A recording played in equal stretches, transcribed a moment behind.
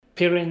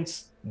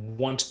parents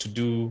want to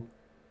do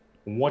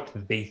what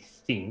they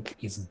think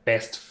is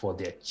best for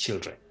their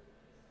children.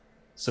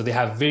 So they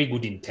have very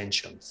good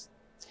intentions.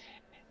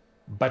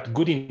 But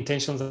good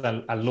intentions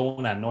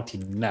alone are not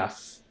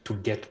enough to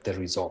get the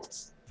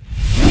results.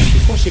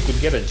 Before she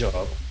could get a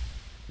job,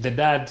 the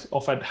dad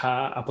offered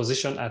her a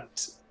position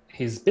at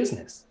his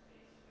business.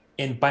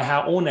 And by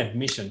her own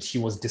admission, she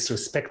was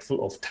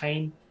disrespectful of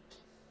time.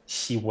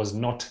 She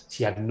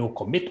had no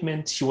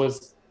commitment. She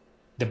was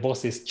the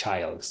boss's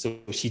child. So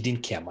she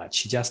didn't care much.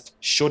 She just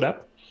showed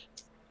up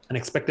and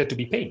expected to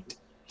be paid.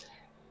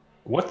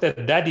 What the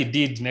daddy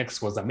did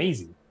next was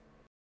amazing.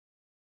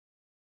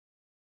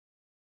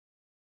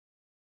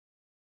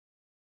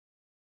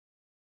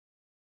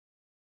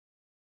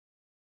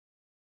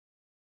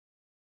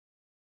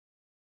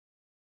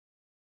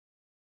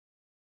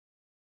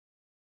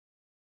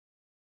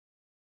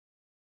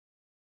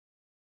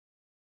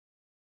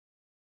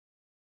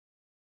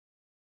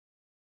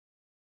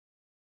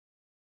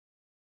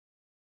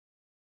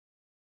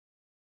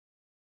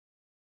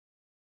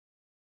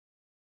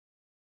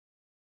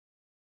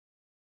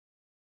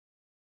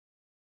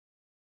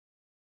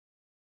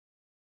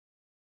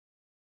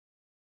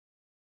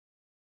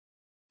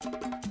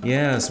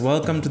 Yes,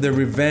 welcome to the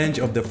Revenge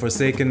of the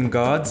Forsaken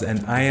Gods,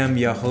 and I am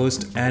your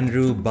host,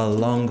 Andrew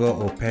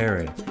Balongo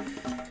Opere.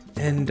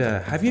 And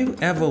have you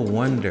ever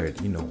wondered,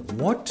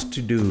 what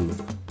to do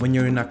when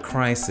you're in a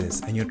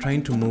crisis and you're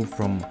trying to move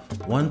from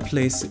one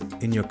place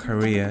in your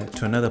career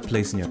to another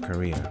place in your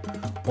career?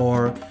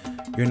 Or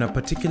you're in a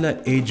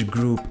particular age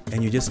group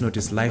and you just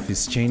notice life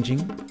is changing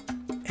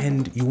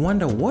and you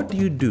wonder, what do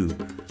you do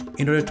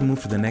in order to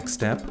move to the next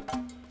step?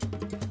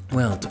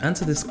 Well, to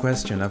answer this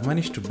question, I've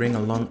managed to bring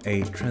along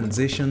a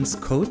transitions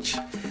coach.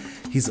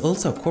 He's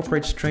also a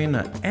corporate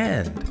trainer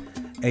and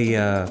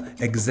a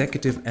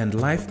executive and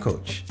life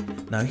coach.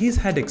 Now, he's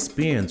had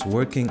experience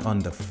working on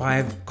the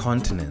 5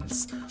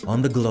 continents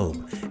on the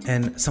globe,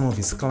 and some of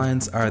his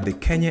clients are the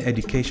Kenya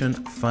Education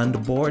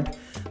Fund Board,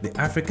 the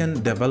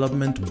African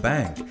Development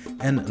Bank,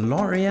 and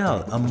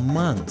L'Oreal,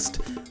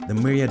 amongst the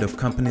myriad of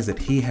companies that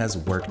he has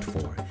worked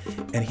for.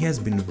 And he has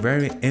been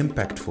very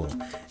impactful.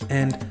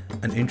 And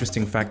an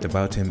interesting fact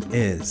about him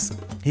is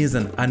he's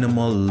an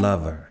animal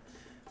lover.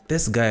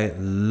 This guy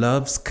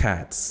loves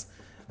cats.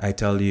 I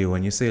tell you,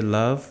 when you say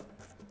love,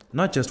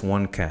 not just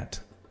one cat.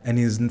 And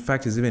he's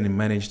even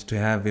managed to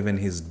have even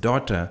his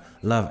daughter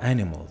love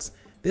animals.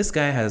 This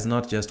guy has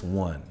not just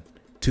 1,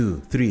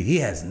 2, 3. He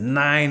has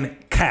 9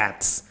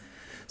 cats.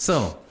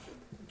 So,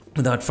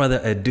 without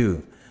further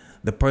ado,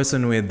 the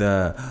person with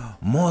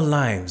more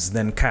lives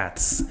than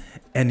cats,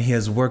 and he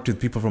has worked with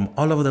people from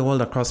all over the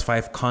world across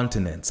 5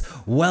 continents.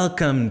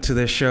 Welcome to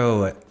the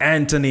show,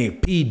 Anthony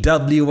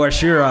P.W.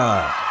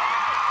 Wachira.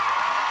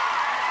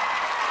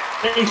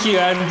 Thank you,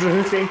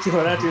 Andrew. Thank you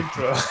for that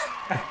intro.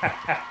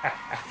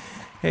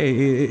 Hey,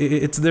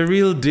 it's the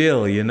real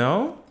deal,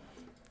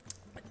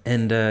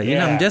 And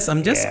I'm just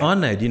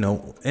honored,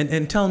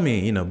 And tell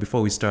me,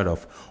 before we start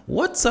off,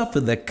 what's up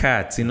with the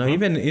cats?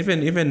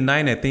 Even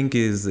 9, I think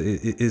is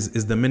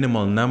the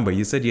minimal number.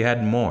 You said you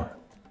had more.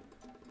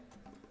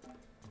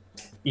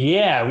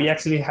 Yeah, we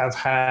actually have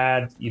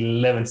had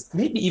 11,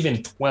 maybe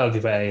even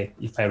 12,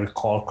 if I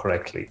recall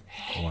correctly.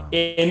 Wow.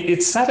 And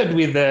it started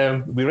with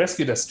we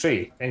rescued a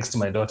stray, thanks to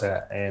my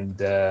daughter, and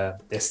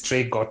the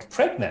stray got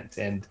pregnant,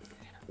 and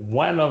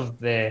one of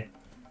the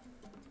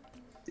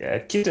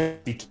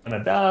kittens became an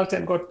adult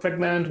and got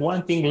pregnant.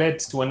 One thing led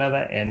to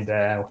another, and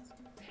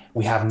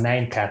we have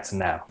 9 cats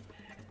now.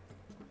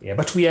 Yeah,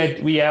 but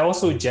we are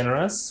also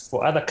generous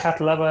for other cat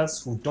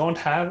lovers who don't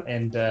have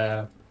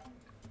and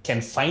can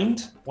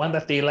find one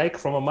that they like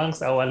from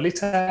amongst our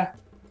litter.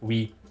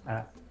 We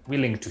are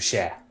willing to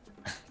share.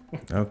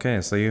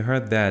 Okay, so you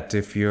heard that.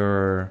 If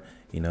you're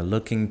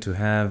looking to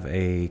have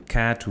a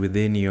cat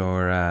within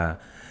your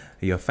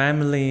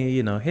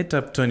family, hit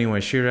up Tony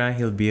Wachira.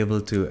 He'll be able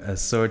to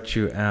sort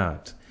you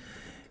out.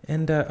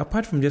 And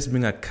apart from just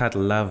being a cat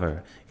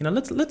lover,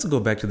 let's go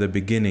back to the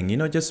beginning.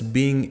 Just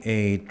being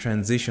a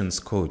transitions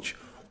coach.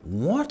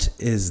 What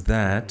is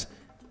that,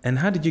 and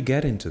how did you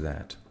get into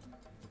that?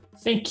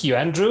 Thank you,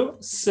 Andrew.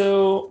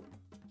 So,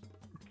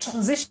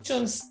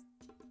 transitions,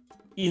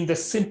 in the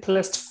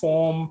simplest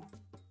form,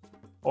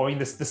 or in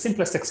the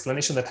simplest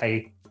explanation that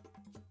I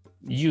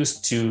use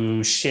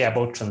to share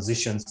about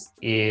transitions,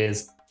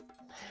 is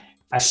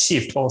a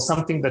shift or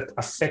something that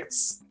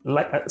affects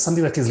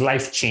something that is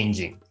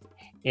life-changing.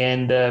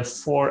 And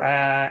for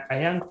a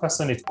young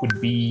person, it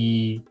could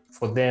be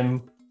for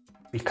them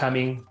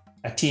becoming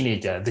a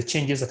teenager, the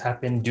changes that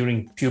happen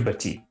during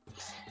puberty.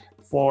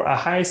 For a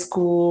high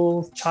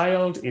school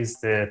child is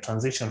the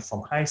transition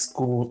from high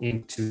school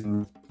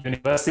into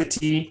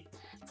university.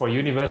 For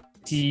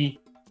university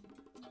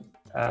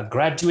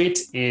graduate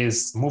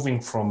is moving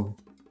from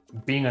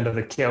being under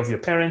the care of your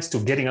parents to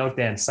getting out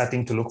there and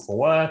starting to look for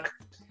work,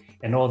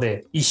 and all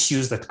the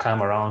issues that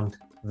come around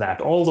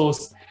that. All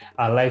those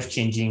are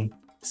life-changing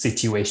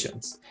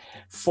situations.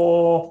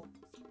 For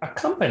a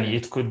company,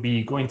 it could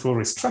be going through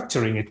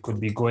restructuring, it could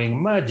be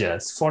going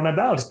mergers. For an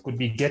adult, it could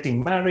be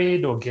getting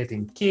married or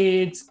getting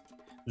kids,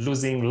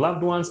 losing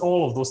loved ones.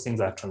 All of those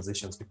things are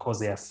transitions because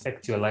they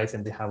affect your life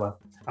and they have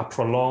a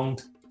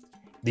prolonged,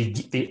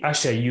 they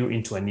usher you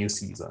into a new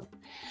season.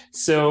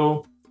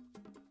 So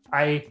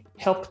I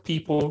help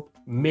people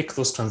make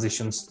those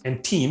transitions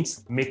and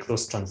teams make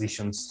those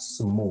transitions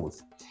smooth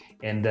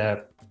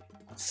and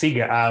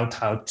figure out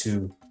how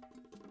to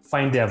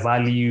find their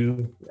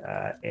value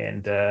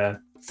and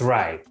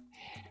thrive.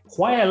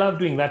 Why I love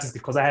doing that is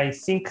because I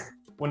think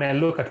when I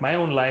look at my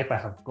own life, I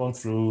have gone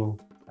through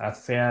a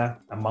fair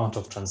amount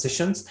of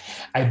transitions.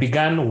 I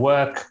began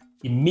work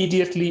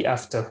immediately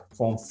after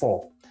Form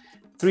 4.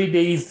 3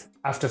 days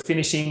after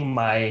finishing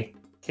my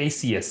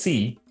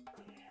KCSE,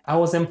 I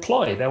was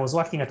employed. I was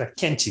working at a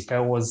Kenchik. I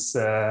was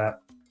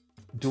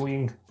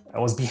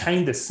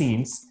behind the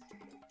scenes,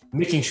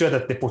 making sure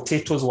that the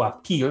potatoes were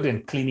peeled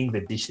and cleaning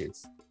the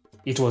dishes.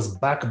 It was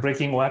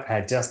back-breaking work. I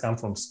had just come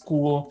from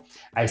school.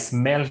 I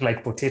smelled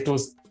like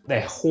potatoes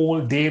the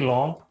whole day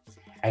long.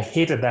 I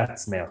hated that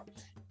smell.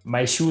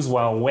 My shoes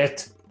were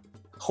wet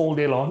whole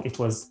day long. It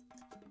was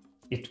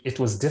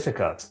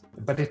difficult,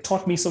 but it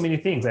taught me so many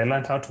things. I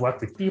learned how to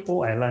work with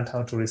people. I learned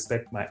how to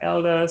respect my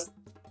elders.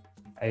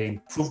 I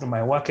improved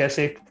my work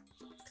ethic.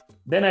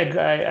 Then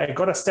I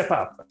got a step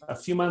up. A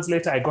few months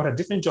later, I got a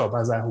different job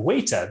as a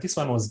waiter. This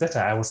one was better.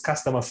 I was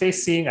customer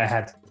facing. I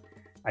had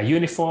a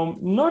uniform,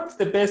 not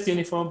the best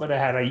uniform, but I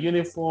had a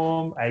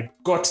uniform. I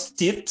got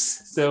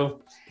tips. So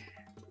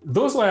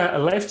those were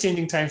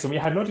life-changing times for me.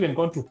 I had not even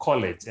gone to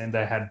college and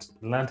I had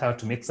learned how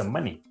to make some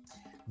money.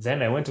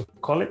 Then I went to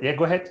college. Yeah,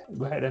 go ahead.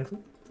 Go ahead, Andrew.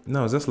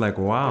 No, just like,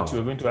 wow. But you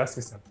were going to ask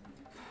me something.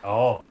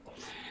 Oh,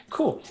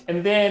 cool.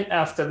 And then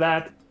after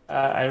that,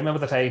 I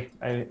remember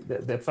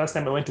that the first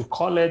time I went to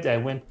college, I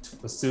went to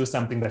pursue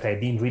something that I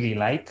didn't really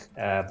like,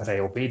 but I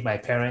obeyed my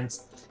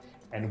parents.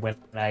 And when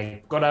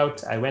I got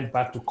out, I went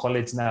back to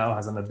college now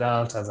as an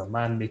adult, as a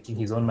man making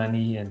his own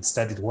money and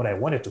studied what I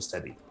wanted to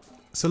study.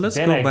 So let's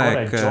Then go I got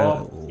back. a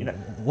job,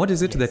 what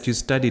is it that you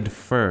studied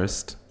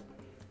first,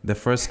 the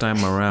first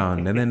time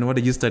around? And then what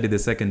did you study the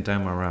second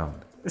time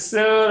around?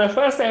 So the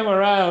first time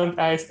around,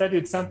 I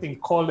studied something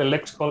called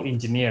electrical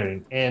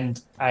engineering,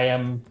 and I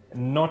am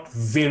not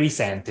very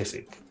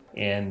scientific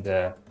and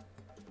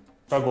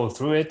struggled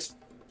through it.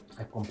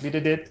 I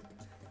completed it.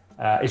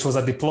 It was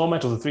a diploma.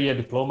 It was a 3-year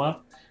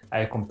diploma.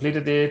 I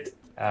completed it.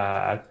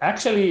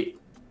 Actually,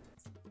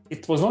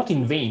 it was not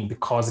in vain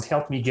because it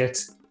helped me get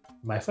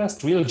my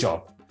first real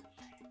job.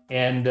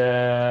 And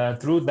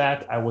through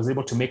that, I was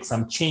able to make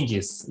some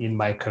changes in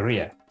my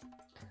career.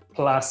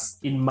 Plus,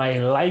 in my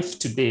life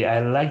today, I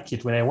like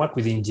it when I work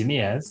with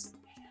engineers.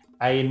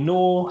 I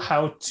know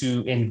how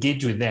to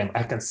engage with them.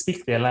 I can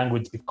speak their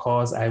language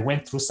because I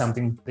went through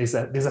something. There's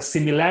a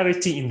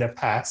similarity in the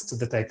past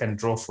that I can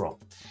draw from.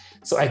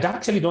 So I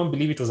actually don't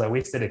believe it was a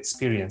wasted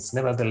experience,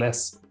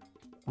 nevertheless,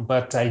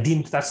 but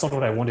that's not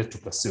what I wanted to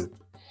pursue.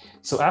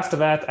 So after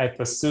that, I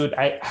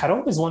had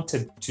always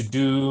wanted to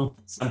do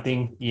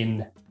something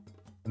in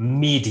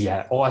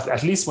media, or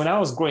at least when I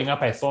was growing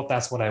up, I thought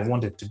that's what I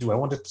wanted to do. I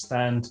wanted to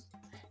stand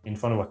in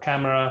front of a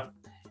camera.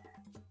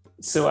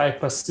 So I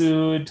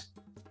pursued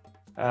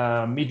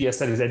media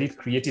studies. I did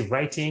creative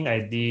writing.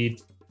 I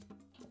did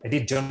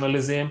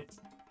journalism,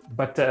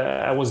 but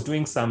I was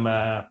doing some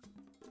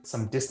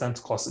distance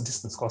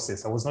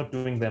courses. I wasn't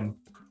doing them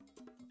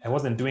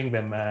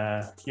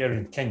here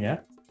in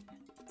Kenya.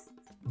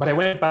 But I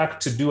went back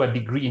to do a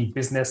degree in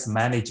business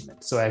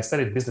management. So I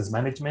studied business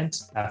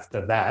management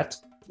after that.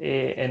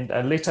 And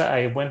later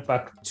I went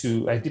back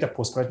I did a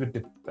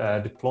postgraduate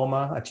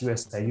diploma at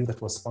USIU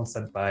that was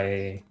sponsored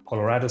by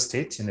Colorado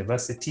State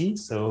University,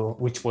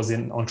 which was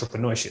in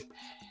entrepreneurship.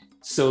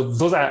 So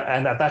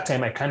and at that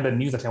time I kind of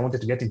knew that I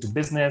wanted to get into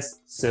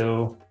business.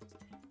 So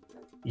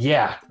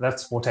yeah,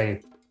 that's what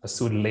I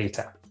pursued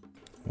later.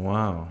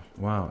 Wow.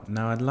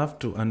 Now I'd love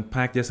to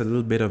unpack just a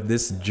little bit of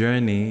this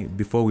journey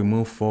before we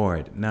move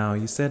forward. Now,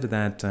 you said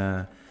that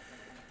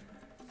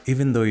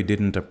even though you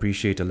didn't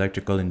appreciate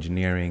electrical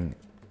engineering,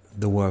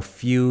 there were a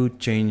few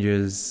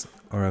changes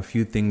or a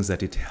few things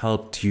that it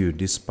helped you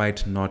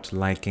despite not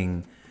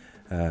liking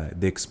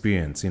the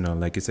experience.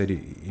 Like you said,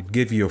 it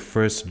gave you your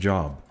first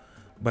job.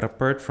 But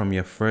apart from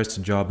your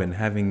first job and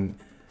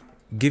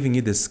giving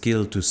you the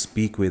skill to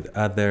speak with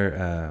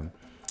other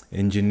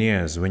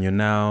engineers when you're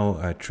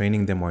now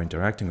training them or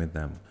interacting with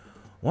them,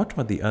 what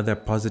were the other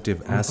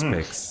positive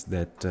aspects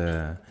that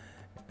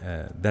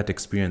that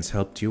experience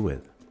helped you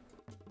with?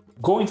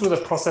 Going through the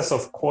process,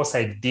 of course,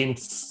 I didn't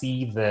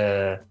see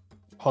the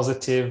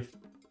positive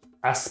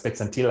aspects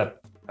until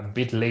a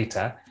bit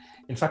later.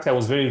 In fact, I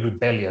was very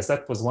rebellious.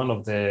 That was one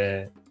of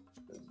the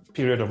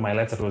period of my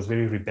life that was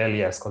very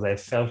rebellious because I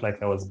felt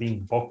like I was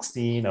being boxed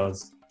in. I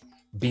was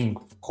being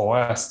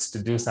coerced to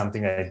do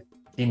something I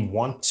didn't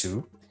want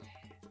to.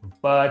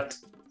 But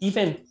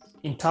even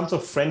in terms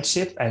of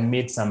friendship, I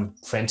made some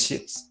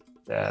friendships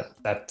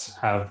that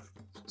have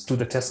stood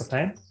the test of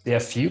time. They are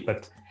few,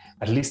 but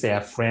at least they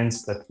are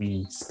friends that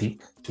we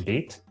speak to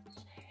date.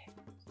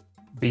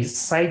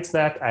 besides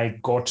that, I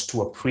got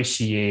to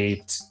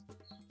appreciate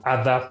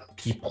other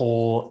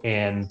people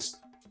and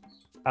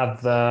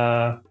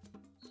other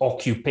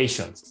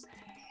occupations.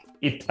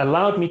 It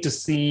allowed me to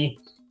see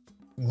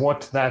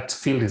what that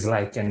field is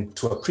like and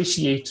to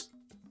appreciate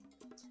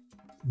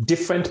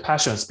different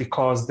passions,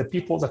 because the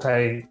people that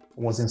I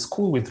was in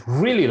school with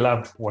really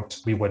loved what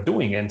we were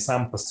doing, and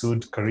some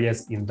pursued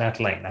careers in that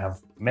line. I have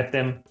met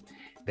them,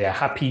 they are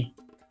happy,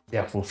 they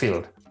are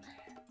fulfilled.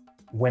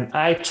 When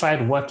I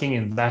tried working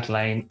in that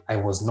line, I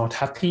was not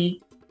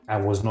happy, I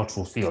was not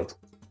fulfilled.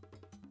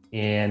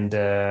 And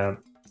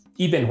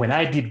even when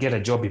I did get a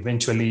job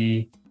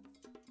eventually,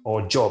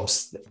 or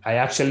jobs, I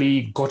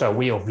actually got a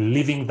way of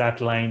leaving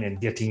that line and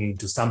getting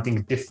into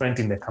something different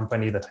in the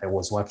company that I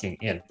was working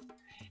in.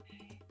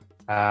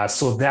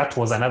 So that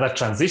was another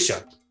transition.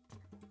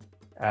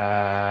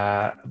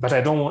 But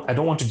I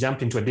don't want to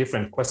jump into a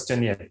different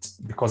question yet,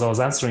 because I was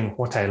answering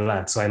what I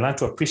learned. So I learned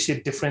to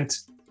appreciate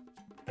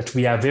that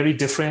we are very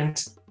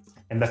different,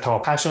 and that our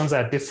passions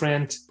are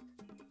different,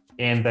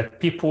 and that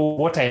people,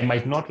 what I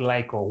might not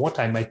like or what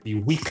I might be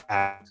weak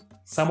at,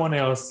 someone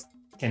else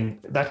can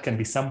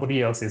be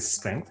somebody else's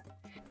strength.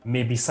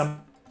 Maybe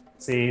some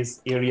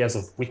says areas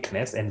of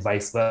weakness, and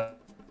vice versa.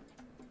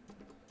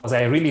 Because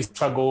I really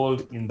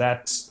struggled in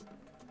that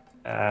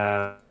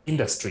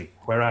industry,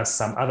 whereas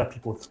some other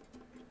people,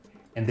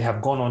 and they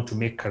have gone on to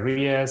make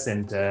careers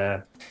and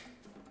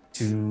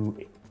to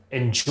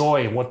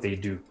enjoy what they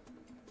do.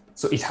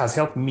 So it has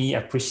helped me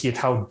appreciate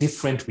how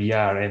different we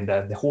are, and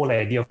the whole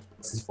idea of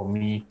this for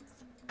me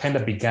kind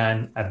of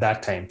began at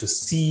that time, to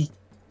see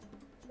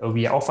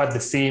we are offered the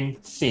same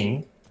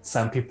thing.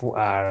 Some people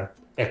are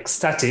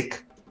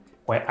ecstatic,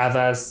 while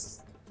others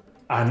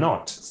are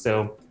not.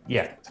 So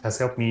yeah, it has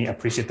helped me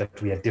appreciate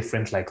that we are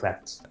different like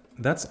that.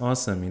 That's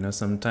awesome.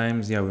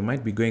 Sometimes, we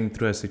might be going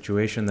through a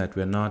situation that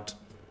we're not,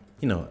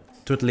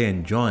 totally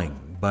enjoying,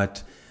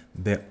 but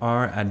there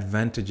are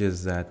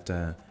advantages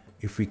that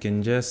if we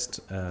can just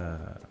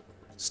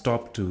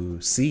stop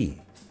to see,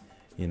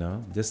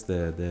 just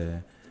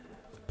the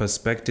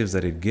perspectives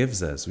that it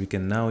gives us, we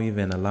can now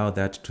even allow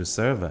that to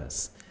serve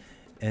us.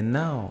 And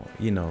now,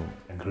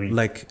 Agreed.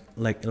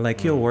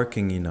 like you're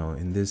working,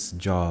 in this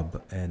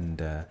job,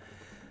 and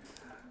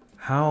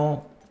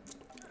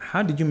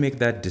how did you make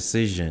that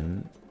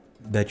decision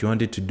that you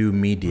wanted to do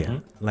media?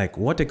 Mm-hmm. Like,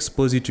 what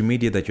exposed you to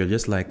media that you're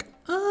just like,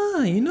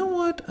 you know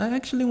what? I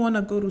actually want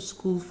to go to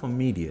school for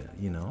media,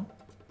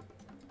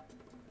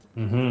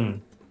 Mm-hmm.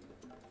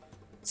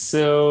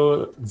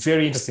 So,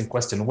 very interesting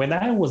question. When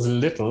I was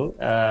little,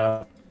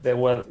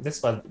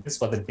 this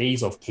were the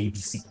days of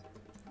KBC.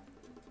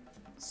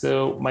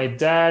 So my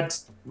dad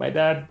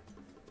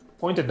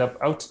pointed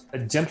out a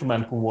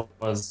gentleman who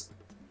was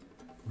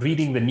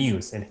reading the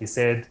news, and he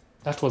said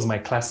that was my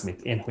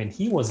classmate. And when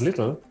he was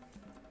little,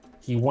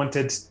 he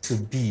wanted to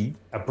be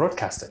a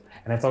broadcaster.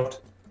 And I thought,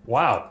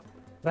 wow,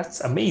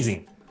 that's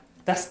amazing.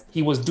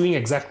 He was doing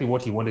exactly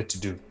what he wanted to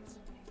do.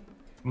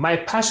 My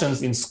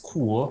passions in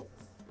school,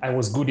 I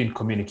was good in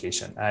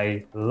communication.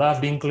 I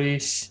loved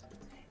English.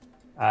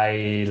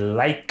 I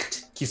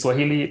liked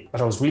Kiswahili,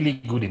 but I was really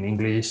good in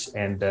English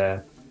and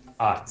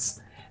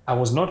arts. I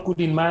was not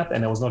good in math,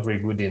 and I was not very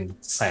good in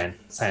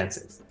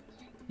sciences.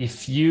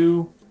 If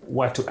you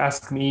were to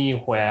ask me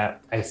where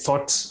I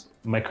thought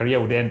my career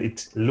would end,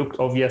 it looked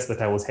obvious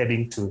that I was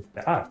heading to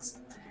the arts.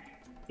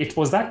 It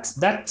was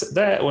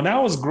that when I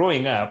was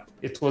growing up,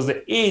 it was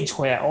the age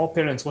where all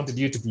parents wanted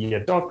you to be a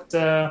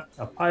doctor,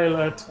 a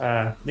pilot,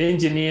 an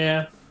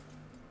engineer,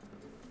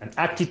 an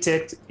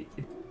architect.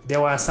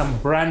 There were some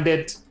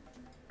branded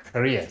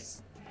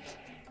careers.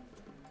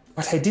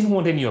 But I didn't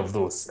want any of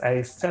those.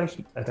 I felt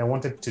that I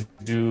wanted to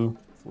do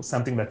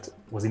something that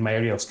was in my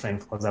area of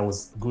strength, because I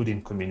was good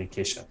in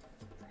communication.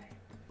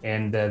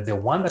 And the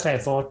one that I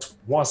thought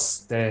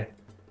was the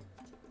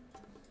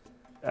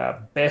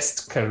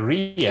best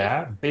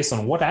career, based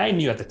on what I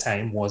knew at the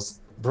time, was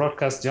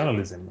broadcast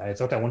journalism. I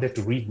thought I wanted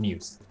to read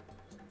news.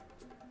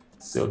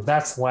 So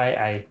that's why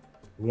I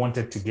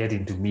wanted to get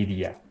into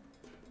media.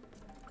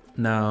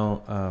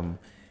 Now,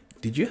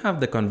 did you have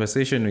the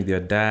conversation with your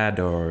dad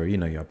or,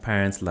 your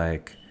parents,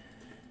 like,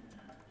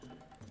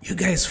 you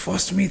guys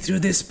forced me through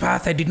this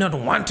path. I did not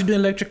want to do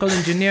electrical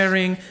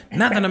engineering.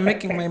 Now that I'm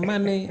making my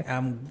money,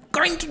 I'm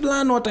going to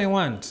learn what I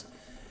want.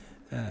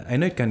 I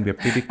know it can be a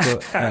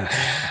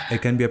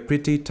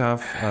pretty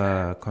tough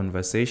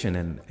conversation,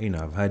 and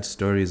I've heard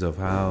stories of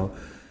how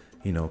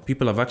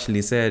people have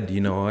actually said, you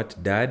know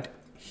what, Dad,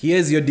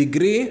 here's your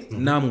degree.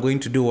 Now I'm going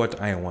to do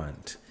what I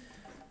want.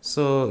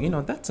 So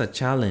that's a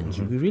challenge.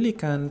 We really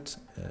can't.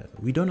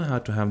 We don't know how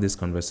to have this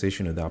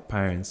conversation with our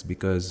parents,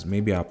 because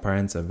maybe our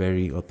parents are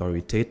very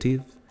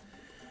authoritative.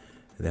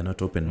 They're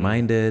not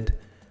open-minded.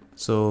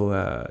 So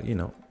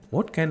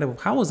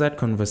how was that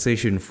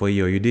conversation for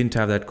you? Or you didn't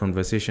have that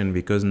conversation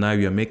because now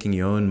you're making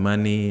your own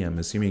money. I'm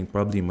assuming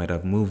probably you might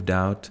have moved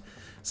out.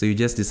 So you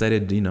just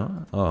decided,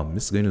 I'm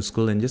just going to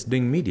school and just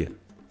doing media.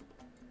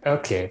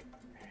 Okay.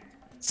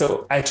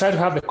 So I tried to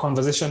have the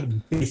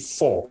conversation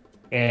before.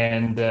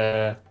 And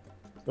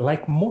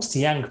like most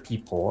young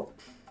people,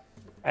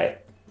 I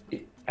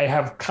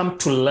have come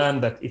to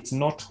learn that it's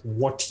not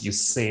what you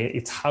say,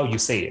 it's how you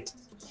say it.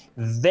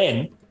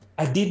 Then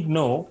I didn't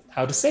know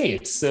how to say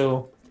it.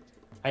 So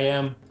I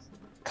am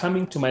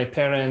coming to my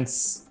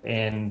parents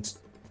and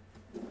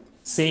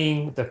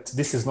saying that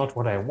this is not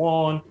what I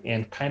want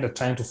and kind of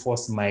trying to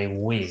force my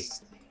way.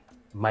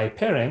 My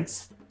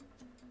parents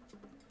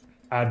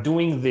are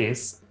doing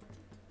this,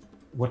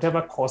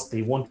 whatever course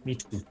they want me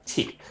to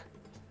take.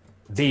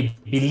 They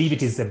believe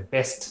it is the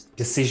best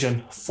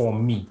decision for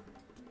me.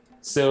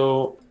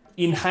 So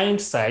in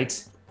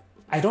hindsight,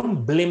 I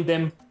don't blame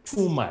them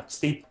too much.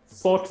 They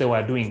thought they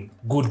were doing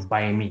good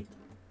by me.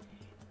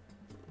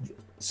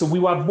 So we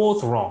were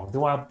both wrong.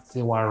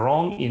 They were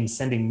wrong in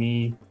sending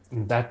me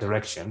in that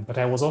direction, but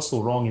I was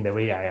also wrong in the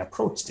way I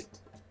approached it.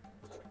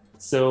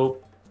 So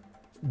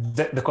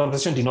the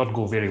conversation did not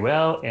go very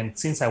well. And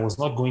since I was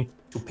not going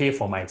to pay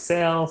for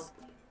myself,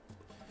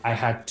 I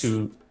had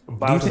to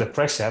bow to the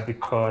pressure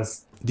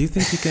because... Do you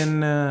think you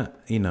can, I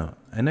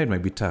know it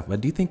might be tough,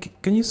 but do you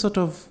think, can you sort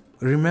of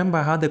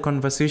remember how the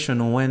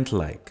conversation went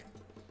like?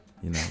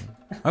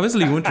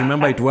 Obviously you won't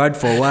remember it word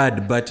for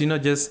word, but,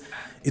 just,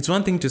 it's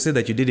one thing to say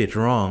that you did it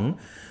wrong,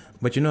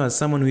 but, as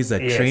someone who is a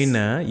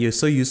trainer, you're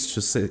so used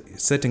to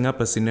setting up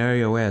a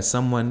scenario where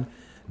someone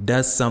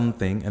does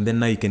something and then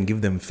now you can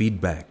give them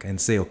feedback and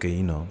say,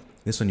 okay,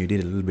 this one you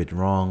did a little bit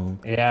wrong.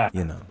 Yeah.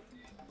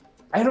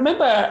 I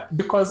remember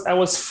because I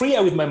was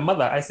freer with my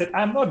mother, I said,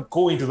 I'm not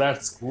going to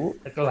that school.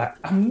 I told her,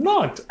 I'm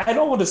not. I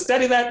don't want to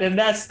study that, and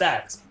that's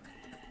that.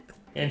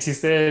 And she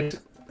said,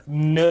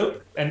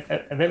 no. And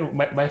then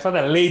my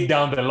father laid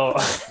down the law.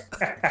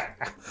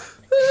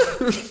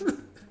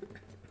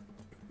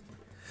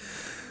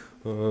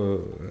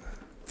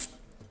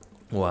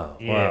 Wow.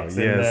 Yes,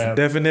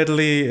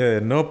 definitely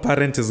no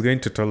parent is going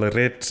to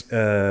tolerate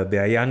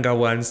their younger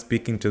ones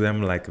speaking to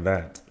them like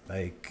that.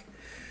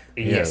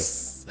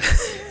 Yes.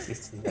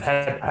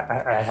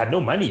 I had no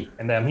money,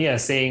 and I'm here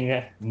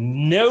saying,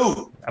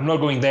 no, I'm not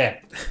going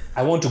there.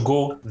 I want to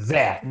go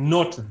there,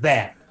 not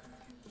there.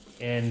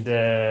 And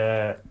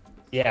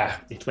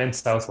it went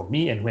south for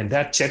me. And when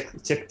Dad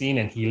checked in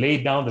and he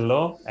laid down the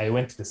law, I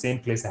went to the same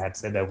place I had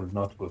said I would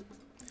not go.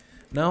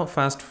 Now,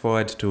 fast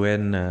forward to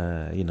when,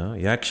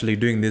 you're actually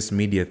doing this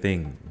media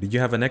thing. Did you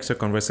have an extra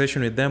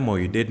conversation with them, or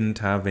you didn't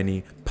have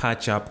any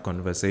patch-up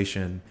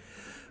conversation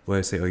where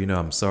you say,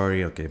 I'm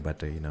sorry, okay,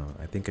 but,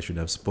 I think I should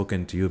have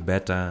spoken to you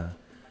better.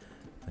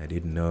 I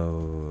didn't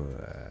know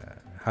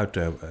how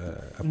to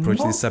approach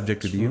this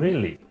subject with you?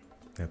 Really?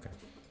 Okay.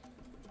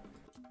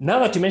 Now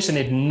that you mention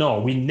it,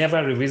 no, we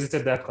never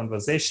revisited that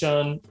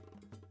conversation.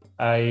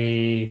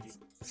 I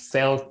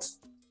felt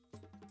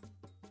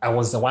I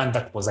was the one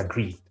that was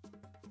aggrieved.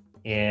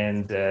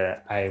 And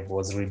I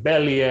was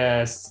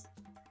rebellious.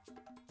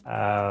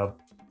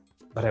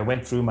 But I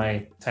went through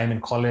my time in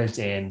college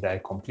and I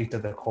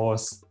completed the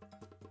course.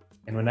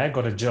 And when I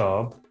got a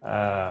job,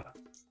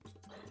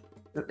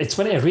 it's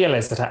when I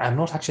realized that I'm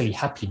not actually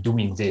happy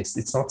doing this.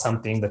 It's not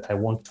something that I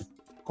want to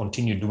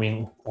continue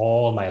doing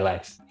all my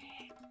life.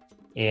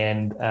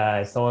 And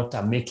I thought,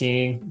 I'm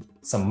making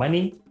some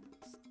money.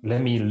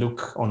 Let me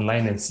look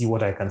online and see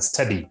what I can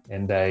study.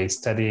 And I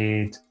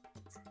studied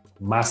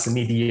mass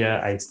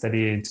media. I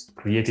studied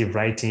creative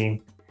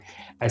writing.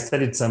 I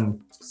studied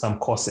some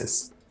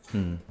courses.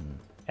 Mm-hmm.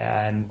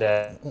 And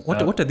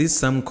what are these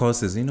some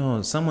courses?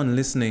 Someone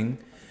listening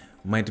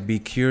might be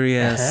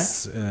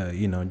curious,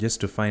 just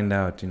to find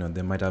out,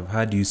 they might have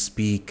heard you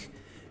speak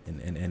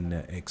and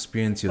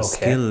experience your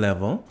skill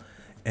level,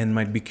 and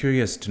might be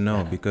curious to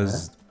know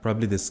because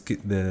probably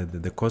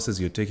the courses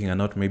you're taking are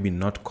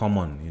not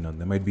common.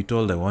 They might be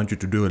told, I want you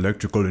to do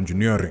electrical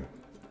engineering.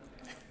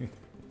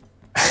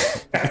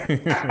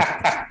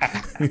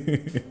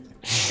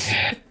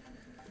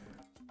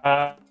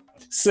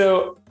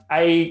 So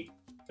I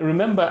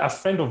remember a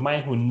friend of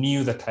mine who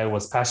knew that I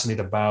was passionate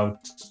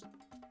about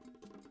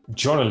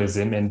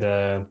journalism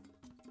and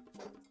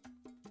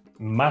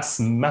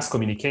mass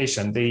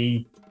communication.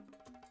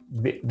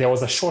 There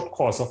was a short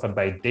course offered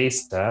by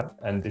Daystar,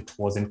 and it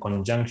was in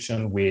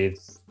conjunction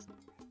with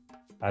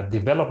a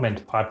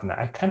development partner.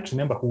 I can't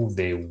remember who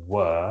they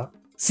were.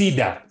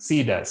 CEDA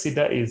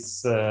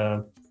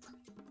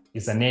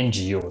is an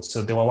NGO,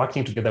 so they were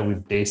working together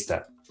with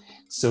Daystar.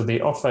 So they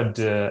offered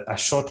a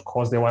short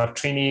course. They were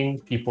training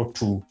people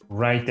to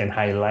write and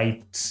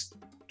highlight,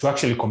 to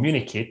actually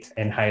communicate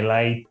and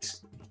highlight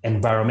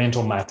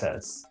environmental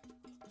matters.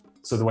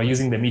 So they were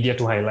using the media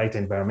to highlight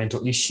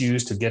environmental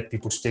issues, to get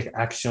people to take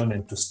action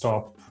and to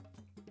stop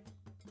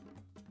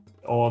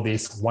all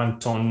this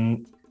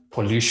wanton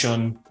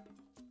pollution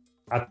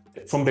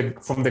from the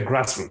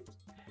grassroots.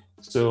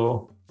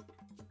 So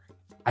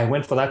I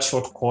went for that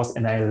short course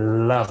and I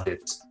loved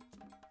it.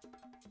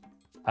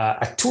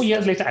 2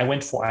 years later, I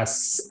went for a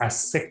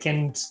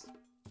second,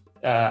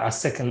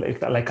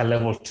 like a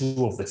level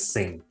 2 of the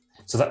same.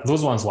 So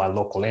those ones were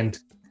local, and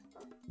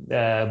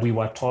we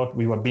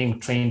were being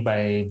trained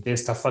by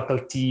Daystar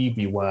faculty.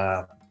 We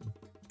were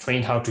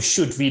trained how to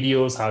shoot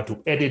videos, how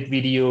to edit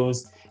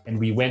videos, and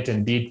we went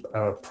and did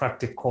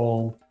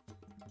practical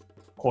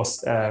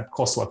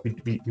coursework.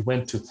 We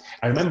went to,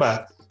 I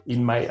remember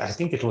I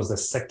think it was the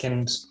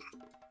second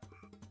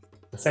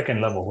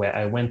level where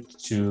I went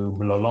to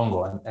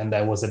Mlolongo and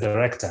I was a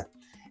director.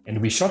 And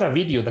we shot a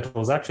video that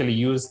was actually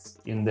used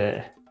in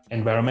the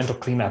environmental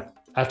cleanup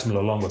at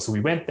Mlolongo. So we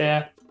went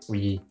there,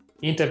 we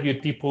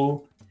interviewed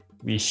people,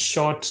 we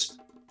shot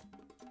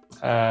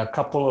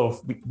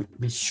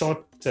we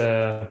shot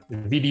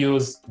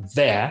videos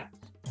there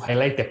to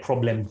highlight the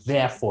problem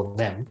there for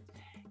them,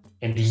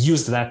 and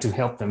used that to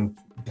help them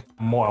become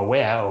more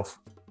aware of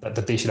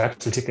that they should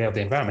actually take care of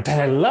the environment. And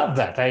I love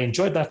that. I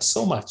enjoyed that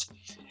so much.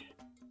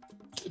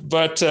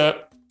 But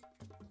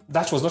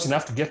that was not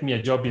enough to get me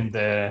a job in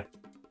the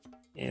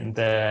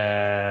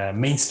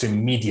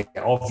mainstream media.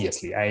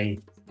 Obviously,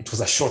 it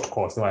was a short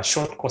course. There were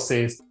short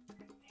courses,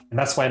 and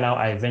that's why now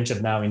I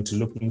ventured now into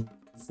looking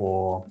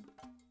for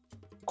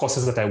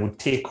courses that I would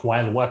take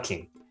while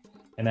working.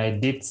 And I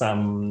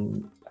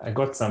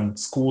got some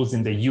schools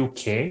in the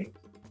UK.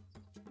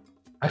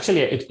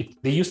 Actually,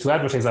 they used to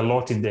advertise a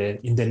lot in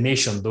the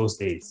Nation those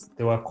days.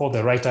 They were called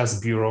the Writers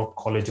Bureau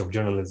College of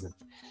Journalism.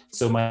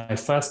 So my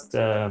first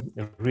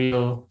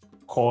real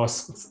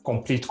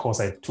complete course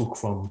I took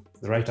from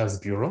the Writers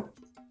Bureau,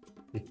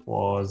 they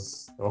were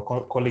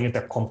calling it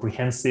a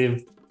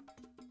comprehensive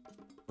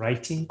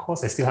writing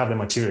course. I still have the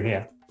material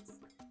here.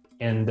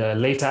 And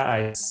later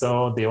I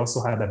saw they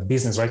also had a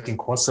business writing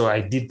course. So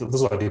I did,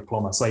 those were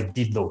diplomas. So I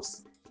did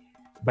those.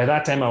 By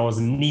that time I was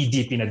knee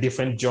deep in a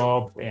different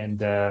job.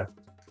 And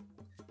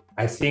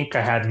I think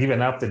I had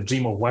given up the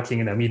dream of working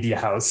in a media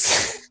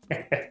house.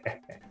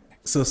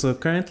 So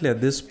currently at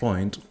this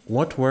point,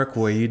 what work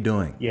were you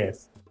doing?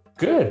 Yes,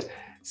 good.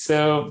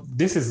 So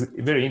this is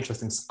very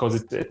interesting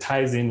because it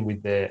ties in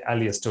with the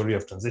earlier story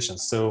of transition.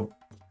 So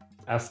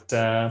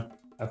after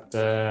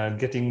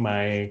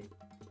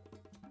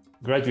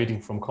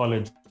graduating from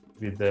college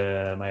with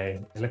my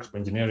electrical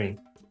engineering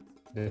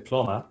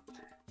diploma,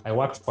 I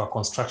worked for a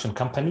construction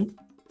company.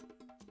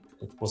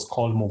 It was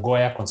called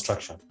Mugoya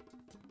Construction.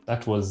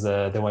 That was,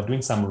 they were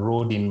doing some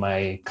road in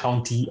my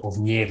county of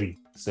Nyeri.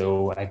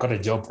 So I got a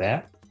job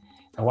there.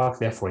 I worked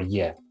there for a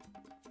year.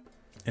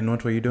 And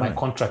what were you doing? My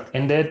contract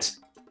ended.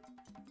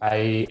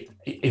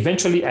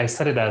 Eventually I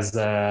started as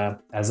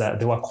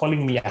they were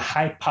calling me a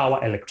high power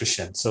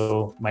electrician.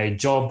 So my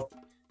job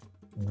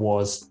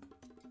was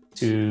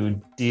to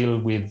deal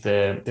with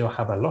they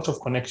have a lot of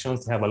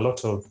connections. They have a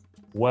lot of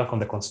work on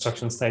the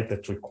construction site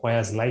that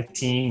requires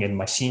lighting and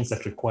machines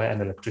that require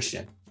an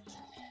electrician.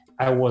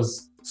 I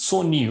was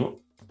so new.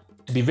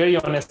 To be very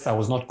honest, I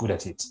was not good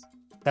at it.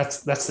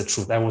 That's the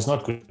truth. I was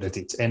not good at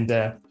it. And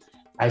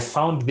I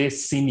found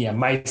this senior.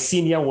 My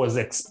senior was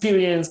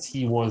experienced.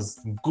 He was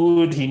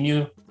good. He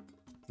knew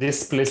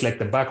this place like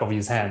the back of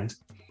his hand.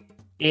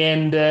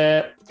 And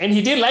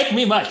he didn't like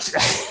me much.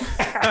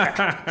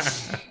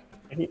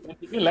 He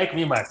didn't like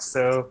me much.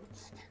 So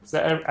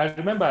I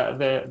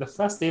remember the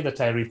first day that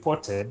I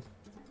reported,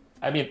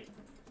 I mean,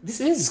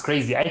 this is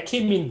crazy. I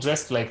came in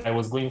dressed like I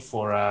was going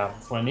for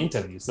an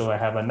interview. So I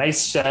have a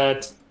nice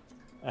shirt.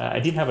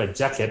 I didn't have a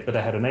jacket, but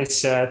I had a nice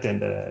shirt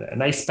and a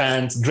nice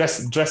pants,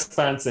 dress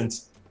pants,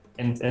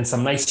 and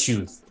some nice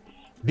shoes.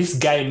 This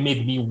guy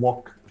made me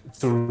walk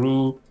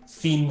through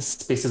thin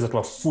spaces that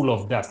were full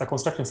of dust. The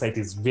construction site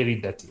is very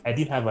dirty. I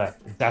didn't have a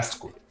dust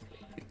coat.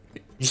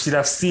 You should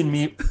have seen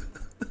me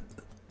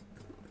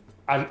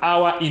an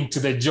hour into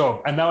the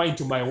job, an hour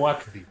into my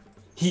work day.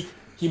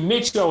 He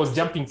made sure I was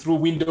jumping through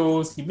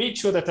windows. He made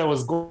sure that I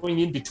was going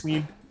in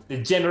between the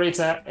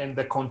generator and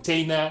the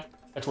container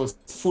that was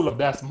full of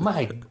dust.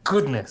 My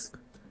goodness.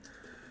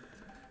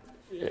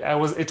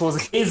 It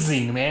was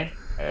hazing, man.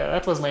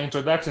 That was my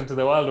introduction to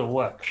the world of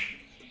work.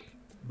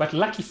 But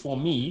lucky for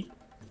me,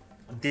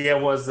 there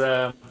was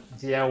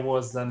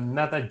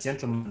another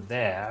gentleman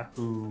there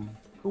who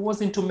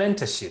was into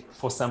mentorship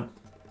for some,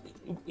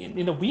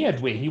 in a weird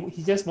way.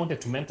 He just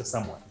wanted to mentor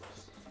someone.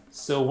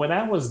 So when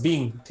I was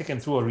being taken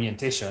through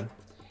orientation,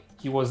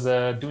 he was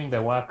doing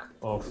the work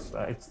of,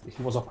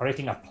 he was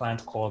operating a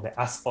plant called the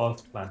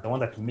asphalt plant, the one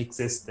that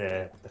mixes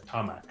the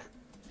tarmac.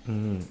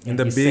 And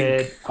he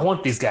said, I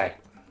want this guy.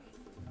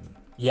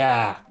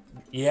 Yeah,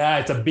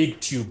 it's a big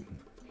tube.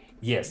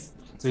 Yes.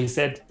 So he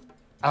said,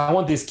 I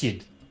want this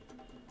kid.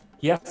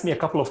 He asked me a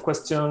couple of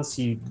questions.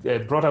 He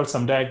brought out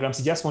some diagrams.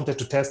 He just wanted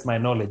to test my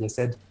knowledge. I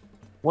said,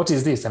 what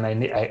is this? And I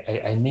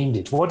named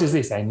it. What is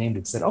this? I named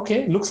it. He said,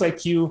 okay, looks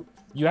like you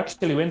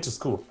actually went to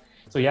school.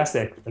 So he asked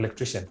the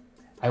electrician,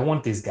 I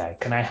want this guy.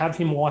 Can I have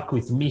him work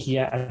with me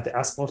here at the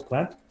asphalt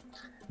plant?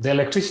 The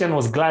electrician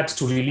was glad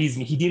to release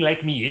me. He didn't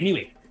like me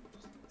anyway.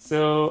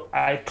 So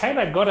I kind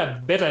of got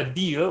a better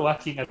deal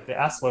working at the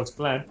asphalt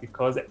plant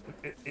because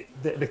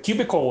the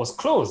cubicle was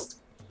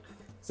closed.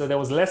 So there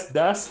was less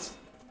dust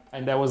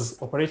and I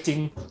was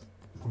operating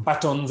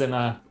buttons and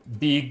a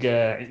big,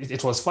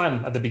 it was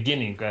fun at the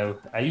beginning.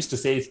 I used to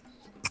say it's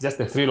just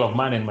the thrill of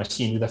man and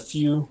machine. With a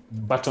few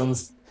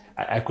buttons,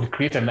 I could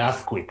create an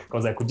earthquake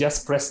because I could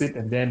just press it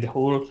and then the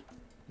whole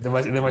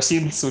the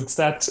machines would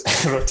start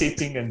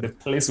rotating and the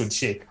place would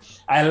shake.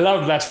 I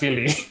love that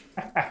feeling.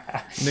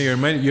 You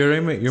remind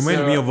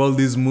me of all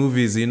these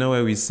movies,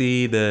 where we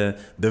see the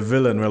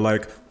villain. We're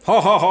like,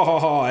 ha ha ha ha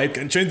ha! I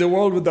can change the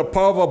world with the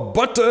power of a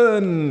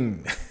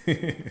button.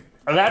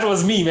 That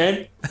was me,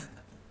 man.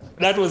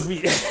 That was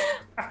me.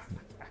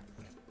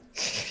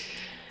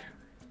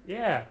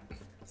 Yeah.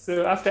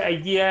 So after a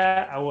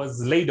year, I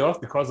was laid off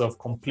because of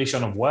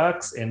completion of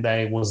works, and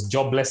I was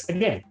jobless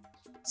again.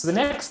 So the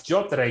next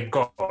job that I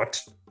got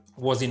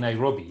was in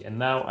Nairobi, and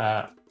now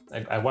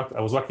I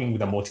was working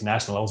with a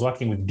multinational. I was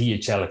working with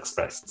DHL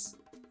Express.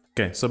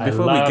 Okay, so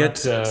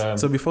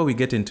before we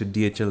get into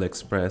DHL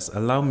Express,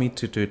 allow me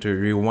to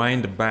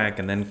rewind back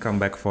and then come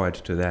back forward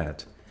to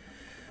that.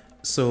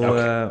 So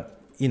okay.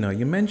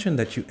 You mentioned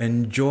that you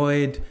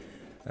enjoyed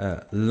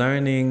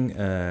learning,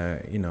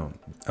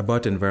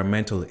 about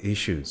environmental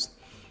issues.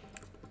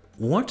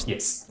 What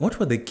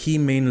were the key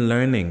main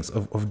learnings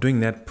of doing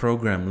that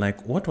program?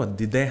 Like, what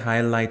did they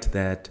highlight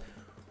that?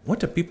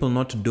 What are people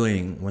not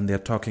doing when they're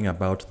talking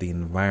about the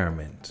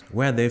environment?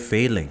 Where are they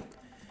failing?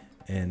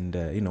 And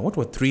what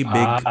were three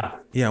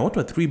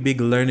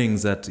big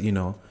learnings that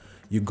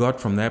you got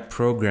from that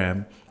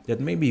program that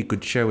maybe you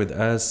could share with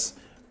us,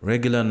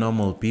 regular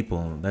normal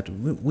people, that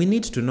we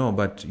need to know,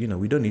 but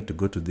we don't need to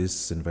go to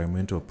this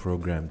environmental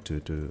program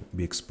to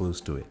be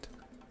exposed to it?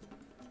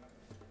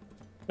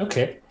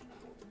 Okay.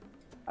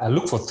 I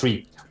look for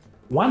three.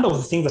 One of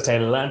the things that I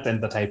learned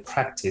and that I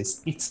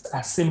practice, it's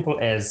as simple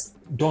as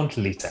don't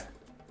litter.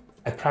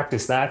 I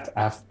practice that.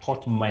 I've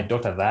taught my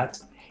daughter that.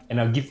 And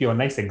I'll give you a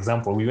nice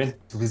example. We went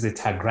to visit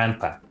her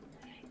grandpa.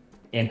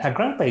 And her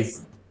grandpa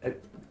is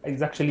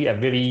actually a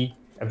very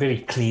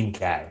clean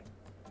guy.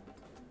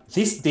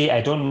 This day,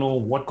 I don't know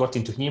what got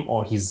into him,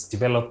 or he's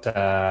developed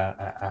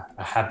a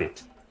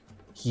habit.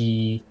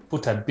 He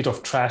put a bit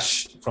of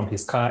trash from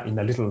his car in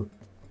a little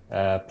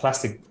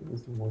plastic,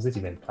 was it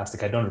even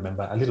plastic? I don't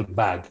remember, a little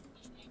bag.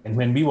 And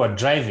when we were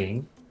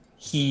driving,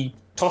 he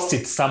tossed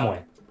it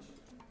somewhere.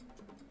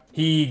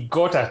 He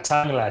got a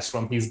tongue lash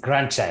from his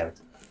grandchild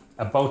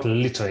about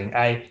littering.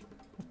 I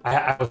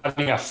was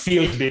having a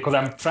field day because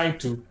I'm trying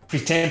to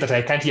pretend that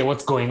I can't hear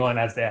what's going on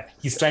as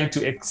he's trying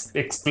to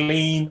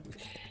explain,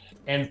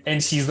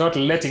 and she's not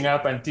letting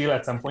up until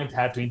at some point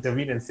I had to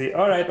intervene and say,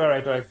 all right.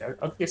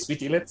 Okay,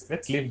 sweetie,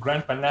 let's leave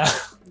grandpa now.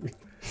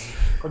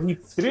 Because he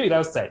threw it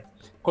outside.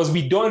 Because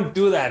we don't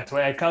do that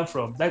where I come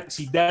from. That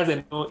she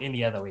doesn't know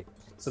any other way.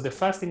 So the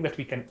first thing that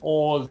we can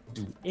all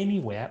do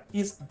anywhere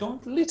is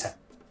don't litter.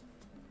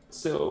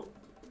 So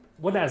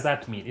what does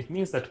that mean? It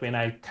means that when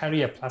I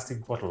carry a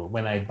plastic bottle,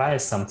 when I buy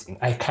something,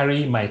 I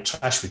carry my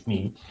trash with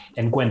me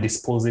and go and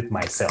dispose it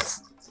myself.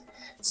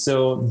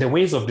 So the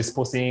ways of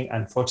disposing,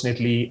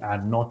 unfortunately,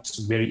 are not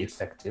very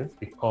effective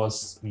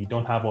because we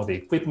don't have all the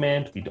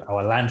equipment.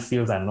 Our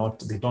landfills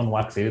they don't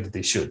work the way that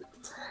they should.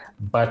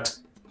 But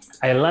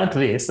I learned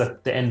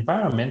that the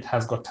environment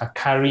has got a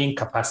carrying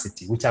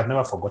capacity, which I've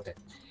never forgotten.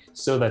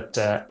 So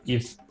that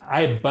if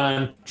I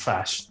burn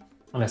trash,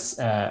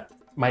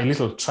 my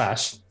little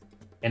trash,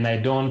 and I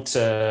don't,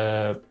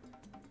 the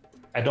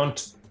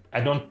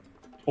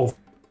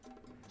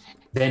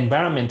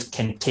environment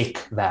can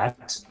take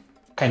that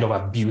kind of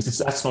abuse.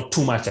 That's not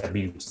too much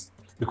abuse,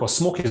 because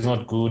smoke is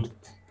not good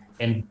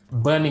and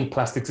burning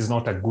plastics is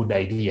not a good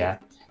idea,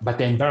 but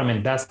the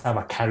environment does have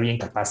a carrying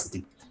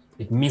capacity.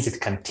 It means it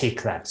can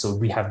take that. So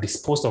we have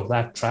disposed of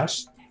that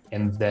trash,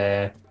 and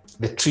the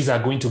trees are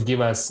going to give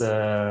us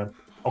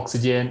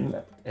oxygen,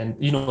 and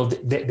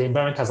the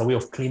environment has a way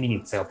of cleaning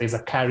itself. There's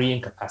a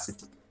carrying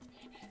capacity.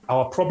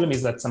 Our problem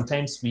is that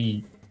sometimes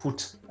we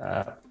put,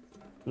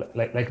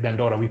 like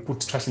Dandora, we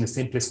put trash in the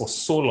same place for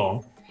so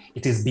long,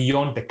 it is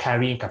beyond the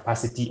carrying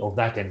capacity of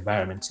that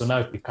environment. So now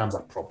it becomes a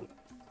problem.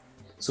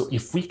 So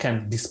if we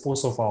can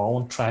dispose of our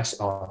own trash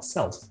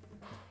ourselves,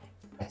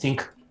 I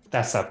think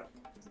that's a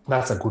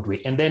good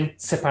way. And then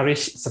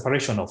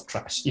separation of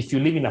trash. If you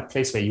live in a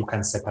place where you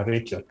can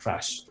separate your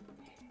trash,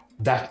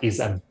 that is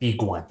a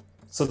big one.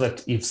 So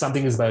that if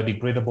something is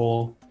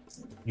biodegradable,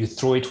 you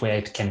throw it where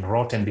it can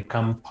rot and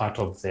become part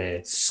of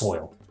the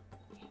soil.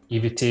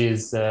 If it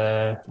is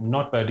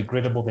not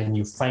biodegradable, then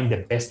you find the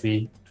best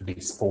way to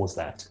dispose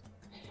that.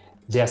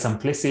 There are some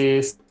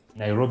places in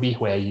Nairobi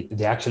where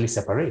they actually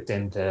separate,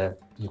 and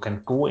you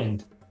can go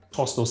and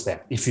toss those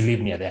there if you live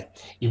near there.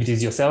 If it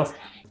is yourself,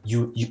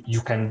 you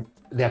can.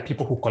 There are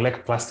people who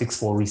collect plastics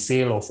for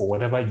resale or for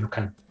whatever. You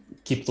can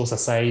keep those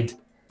aside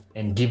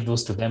and give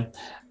those to them.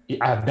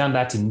 I have done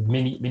that in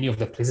many of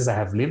the places I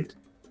have lived.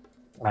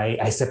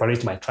 I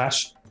separate my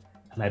trash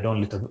and I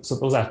don't litter. So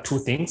those are two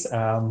things.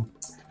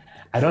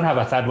 I don't have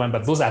a third one,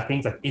 but those are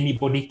things that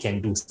anybody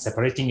can do: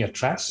 separating your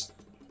trash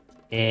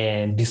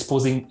and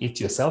disposing it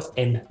yourself,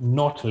 and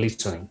not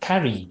littering,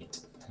 carrying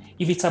it.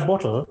 If it's a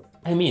bottle,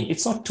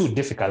 it's not too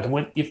difficult.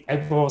 If I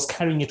was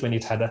carrying it when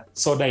it had a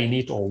soda in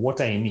it or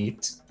water in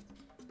it,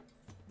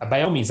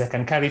 by all means, I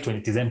can carry it when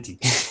it is empty.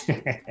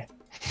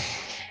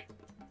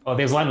 Oh,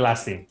 there's one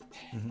last thing,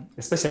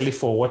 especially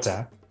for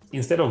water.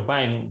 instead of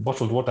buying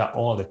bottled water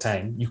all the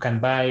time, you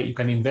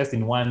can invest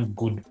in one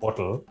good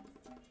bottle.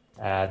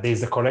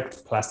 There's the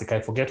correct plastic.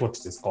 I forget what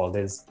it is called.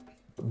 There's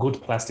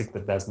good plastic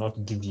that does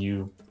not give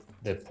you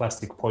the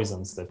plastic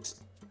poisons that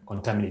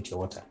contaminate your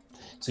water.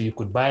 So you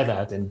could buy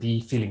that and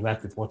be filling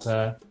that with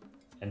water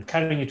and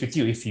carrying it with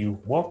you if you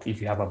walk,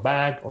 if you have a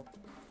bag.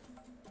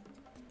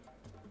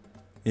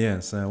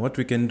 Yes, what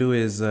we can do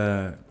is,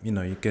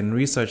 you can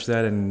research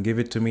that and give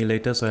it to me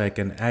later so I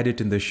can add it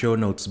in the show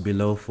notes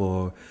below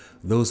for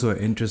those who are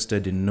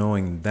interested in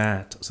knowing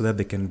that so that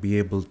they can be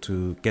able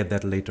to get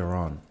that later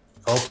on.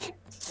 Okay,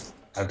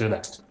 I'll do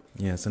that.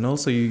 Yes, and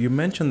also you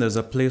mentioned there's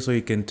a place where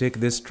you can take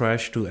this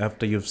trash to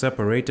after you've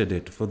separated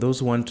it. For those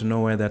who want to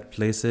know where that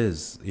place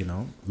is,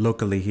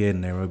 locally here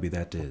in Nairobi,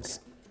 that is.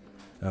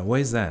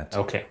 Where is that?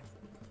 Okay.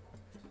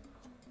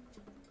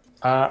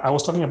 I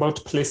was talking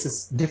about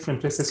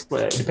different places,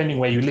 depending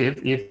where you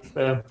live. If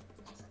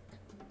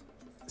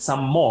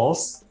some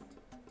malls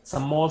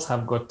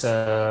have got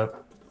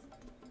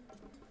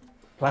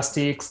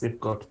plastics, they've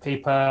got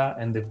paper,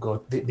 and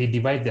they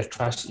divide their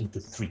trash into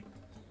 3.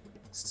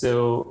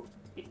 So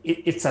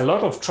it's a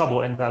lot of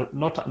trouble, and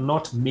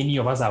not many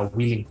of us are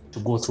willing to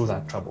go through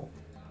that trouble.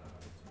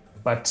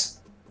 But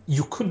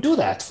you could do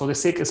that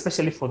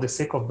especially for the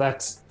sake of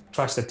that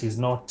trash that is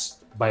not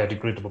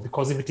biodegradable,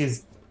 because if it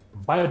is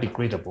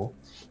biodegradable,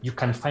 you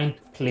can find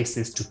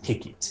places to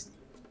take it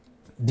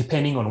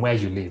depending on where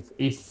you live.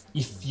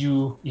 If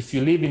you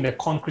live in a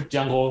concrete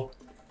jungle,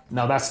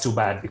 now that's too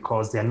bad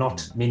because there are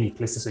not many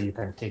places where you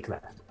can take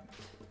that.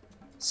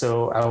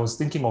 So I was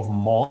thinking of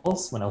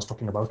malls when I was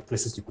talking about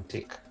places you could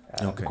take,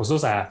 because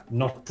those are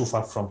not too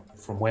far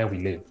from where we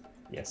live.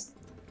 Yes.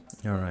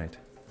 All right.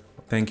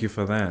 Thank you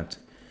for that.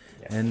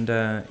 Yeah. And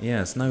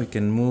yes, now we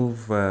can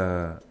move,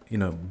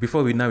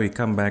 before we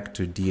come back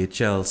to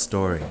DHL's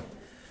story.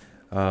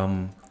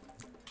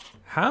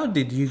 How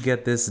did you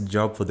get this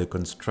job for the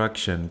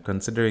construction,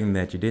 considering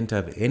that you didn't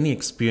have any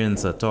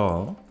experience at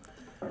all?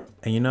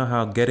 And you know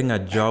how getting a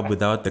job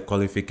without the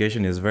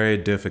qualification is very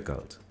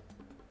difficult.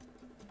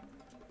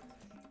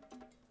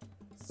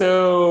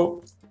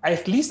 So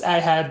at least I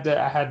had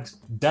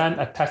done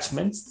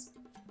attachments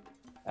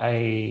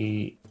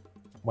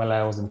while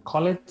I was in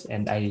college,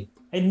 and I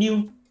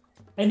knew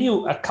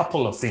a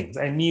couple of things.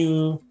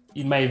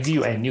 In my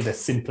view, I knew the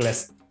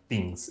simplest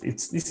things.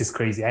 This is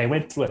crazy. I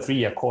went through a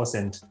 3-year course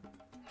and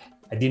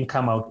I didn't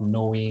come out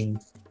knowing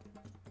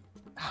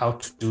how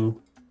to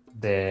do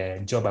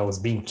the job I was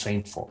being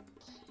trained for.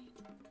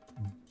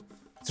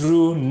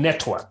 Through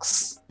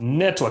networks.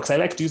 I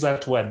like to use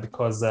that word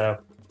because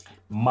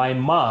my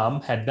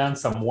mom had done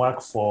some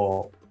work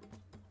for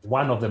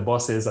one of the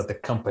bosses at the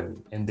company,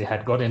 and they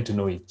had gotten to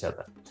know each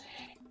other.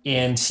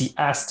 And she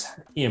asked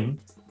him,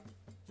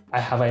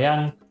 I have a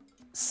young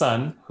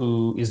son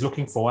who is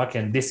looking for work,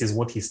 and this is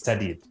what he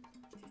studied.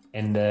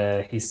 And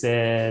he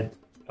said,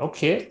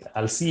 okay,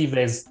 I'll see if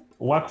there's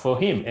work for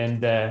him.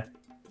 And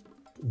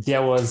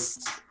there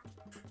was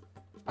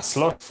a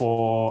slot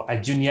for a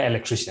junior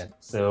electrician.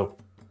 So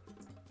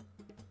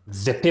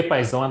the paper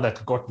is the one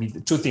that got me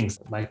 2 things: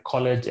 my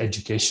college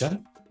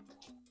education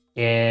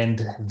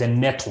and the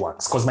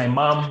networks, because my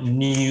mom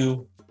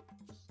knew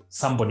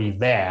somebody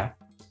there.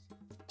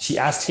 She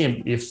asked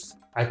him if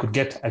I could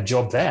get a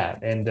job there.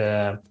 And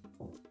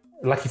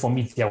lucky for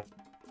me, they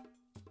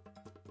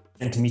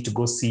sent me to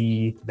go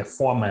see the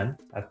foreman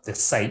at the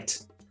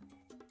site.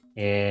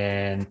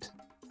 And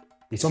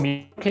he told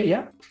me, okay,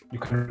 yeah, you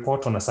can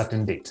report on a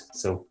certain date.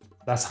 So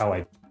that's how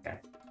I began.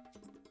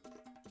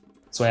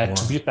 So I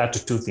attribute that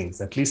to 2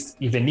 things. At least,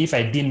 even if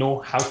I didn't know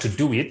how to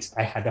do it,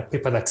 I had a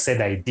paper that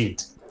said I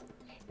did.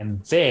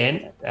 And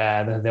then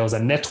there was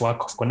a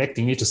network of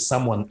connecting me to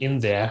someone in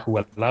there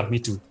who allowed me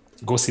to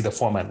go see the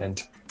foreman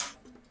and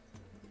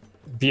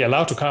be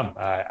allowed to come.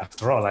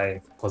 After all,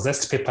 I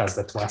possessed papers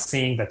that were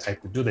saying that I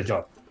could do the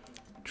job.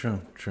 True.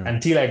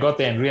 Until I got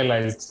there and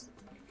realized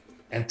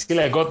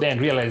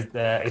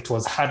it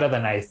was harder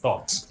than I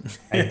thought.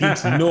 I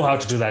didn't know how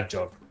to do that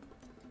job.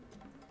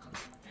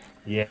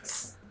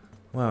 Yes.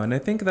 Wow, and I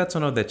think that's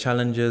one of the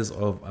challenges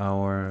of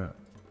our,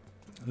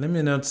 let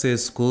me not say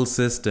school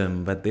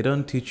system, but they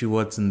don't teach you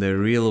what's in the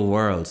real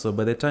world. So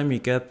by the time you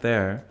get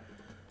there,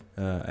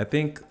 I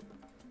think,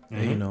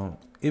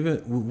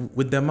 even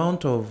with the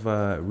amount of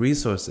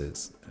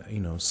resources,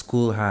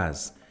 school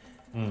has,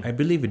 I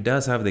believe it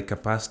does have the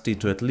capacity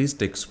to at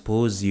least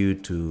expose you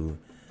to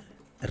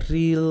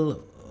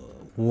real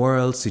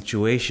world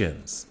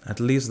situations, at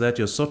least that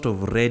you're sort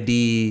of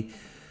ready,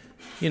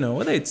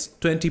 whether it's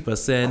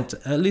 20%,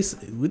 at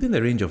least within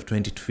the range of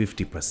 20 to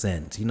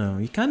 50%.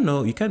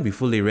 You can't be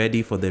fully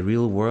ready for the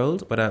real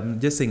world, but I'm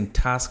just saying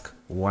task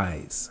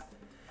wise.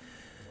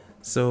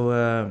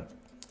 So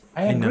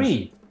I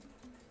agree.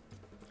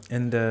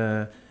 And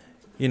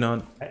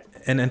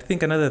and I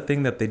think another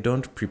thing that they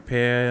don't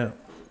prepare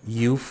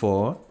you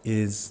for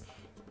is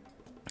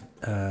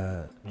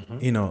that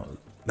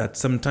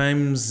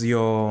sometimes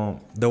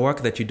the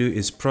work that you do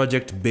is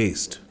project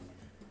based,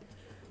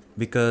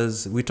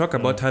 because we talk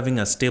about having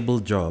a stable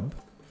job,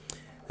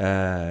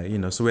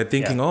 So we're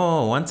thinking,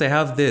 oh, once I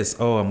have this,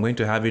 I'm going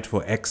to have it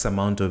for X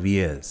amount of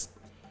years.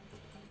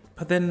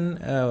 But then,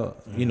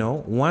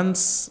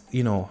 once,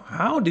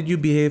 how did you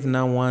behave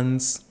now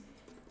once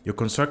your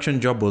construction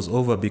job was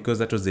over, because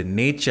that was the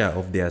nature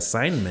of the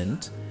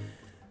assignment?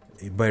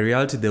 By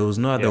reality, there was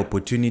no other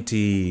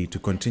opportunity to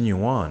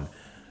continue on.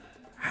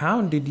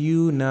 How did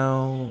you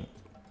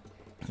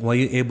were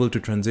you able to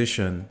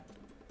transition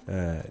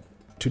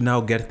to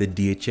now get the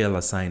DHL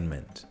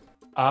assignment?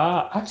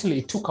 Actually,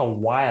 it took a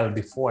while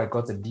before I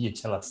got the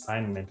DHL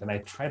assignment, and I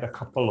tried a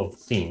couple of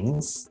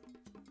things.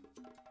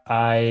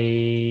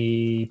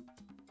 I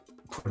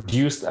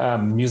produced a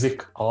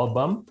music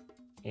album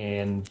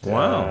and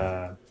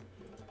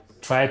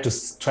tried to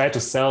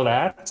sell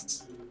that.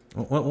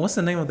 What's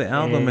the name of the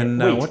album, and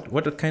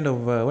what kind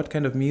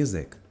of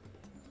music?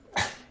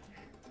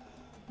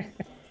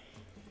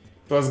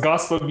 It was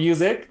gospel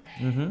music,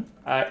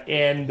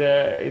 and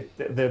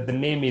the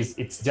name is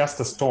 "It's Just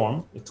a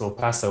Storm. It Will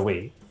Pass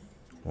Away."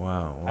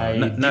 Wow!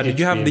 Now, did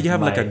you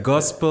have like a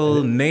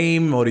gospel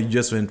name, or you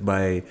just went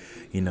by,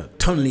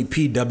 Tony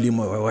P.W.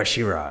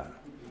 Washira?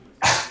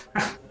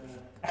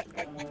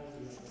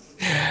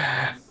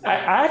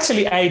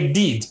 I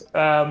did,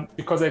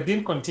 because I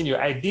didn't continue.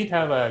 I did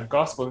have a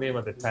gospel name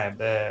at the time.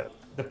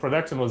 The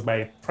production was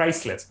by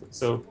Priceless.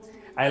 So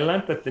I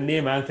learned that the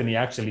name Anthony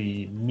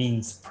actually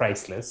means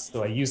priceless.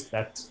 So I used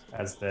that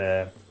as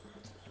the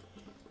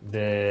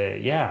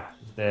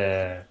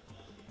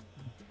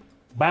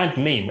band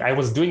name. I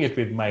was doing it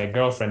with my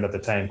girlfriend at the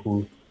time,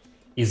 who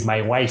is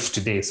my wife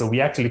today. So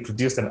we actually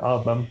produced an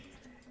album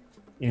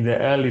in the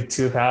early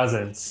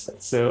 2000s.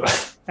 So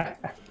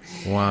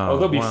wow.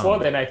 Although before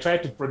then I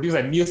tried to produce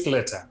a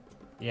newsletter.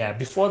 Yeah,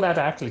 before that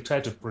I actually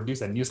tried to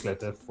produce a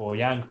newsletter for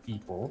young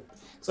people.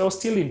 So I was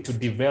still into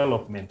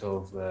development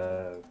of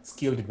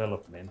skill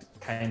development,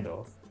 kind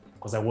of,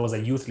 because I was a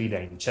youth leader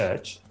in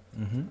church.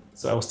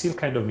 So I was still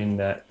kind of in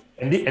the,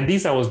 and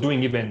this I was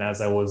doing even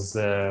as I was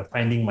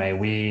finding my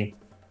way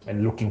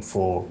and looking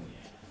for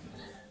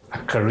a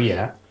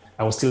career.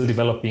 I was still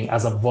developing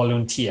as a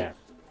volunteer.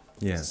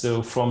 Yes.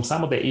 So from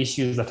some of the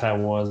issues that I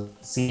was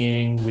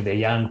seeing with the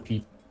young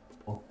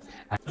people,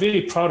 I'm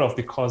very proud of,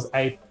 because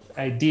I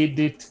did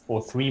it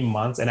for 3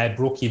 months and I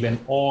broke even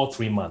all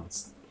 3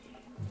 months.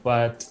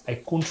 But I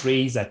couldn't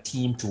raise a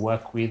team to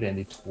work with, and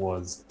it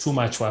was too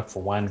much work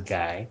for one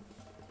guy.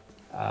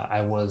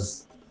 I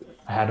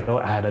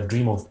had a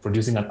dream of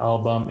producing an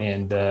album,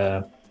 and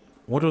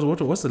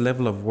what's the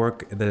level of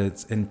work that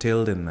it's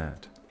entailed in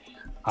that?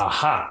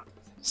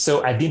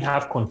 So I didn't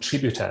have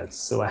contributors,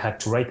 so I had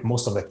to write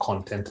most of the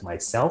content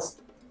myself.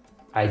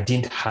 I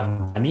didn't have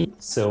money,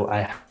 so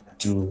I had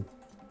to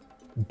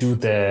do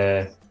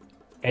the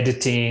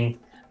editing.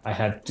 I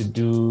had to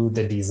do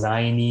the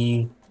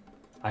designing.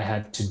 I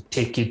had to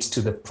take it to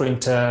the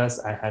printers.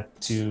 I had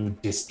to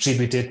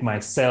distribute it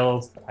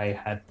myself. I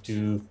had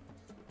to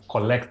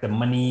collect the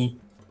money.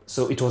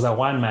 So it was a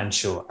one-man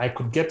show. I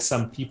could get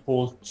some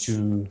people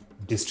to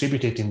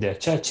distribute it in their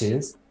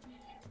churches,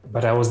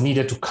 but I was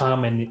needed to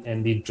come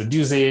and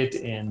introduce it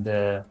and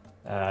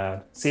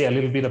say a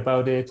little bit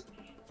about it.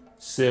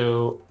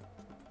 So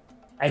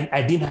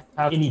I didn't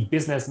have any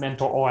business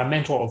mentor or a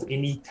mentor of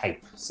any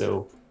type.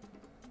 So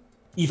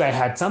if I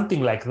had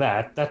something like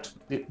that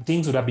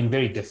things would have been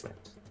very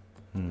different.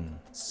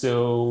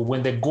 So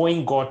when the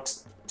going got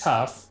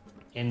tough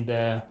and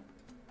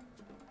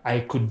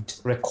I could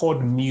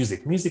record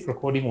music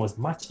recording was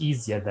much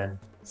easier than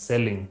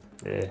selling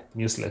the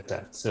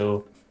newsletter.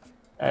 So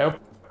I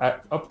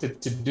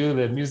opted to do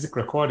the music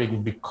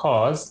recording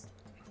because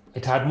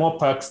it had more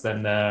perks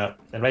than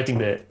writing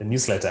the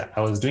newsletter.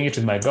 I was doing it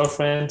with my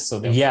girlfriend. So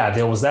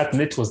there was that,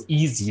 and it was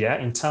easier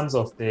in terms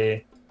of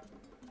the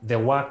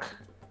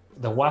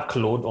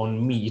workload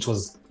on me. It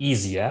was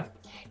easier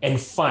and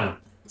fun.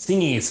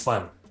 Singing is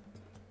fun.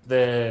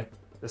 The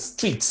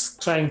streets,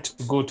 trying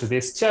to go to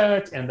this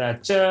church and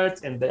that church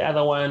and the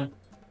other one,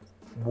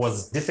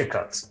 was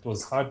difficult. It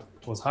was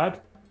hard.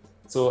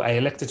 So I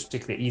elected to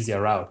take the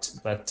easier route,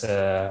 but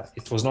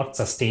it was not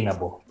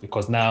sustainable,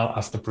 because now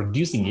after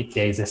producing it,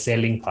 there is a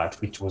selling part,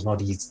 which was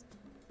not easy.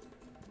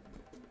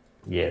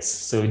 Yes,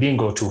 so it didn't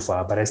go too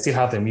far, but I still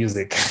have the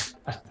music.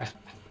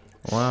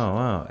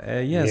 Wow.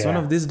 Yes, one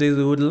of these days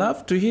we would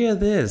love to hear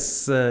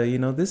this.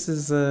 This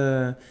is,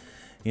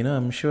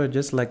 I'm sure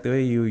just like the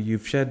way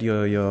you've shared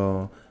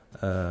your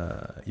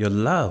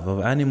love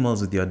of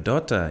animals with your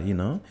daughter,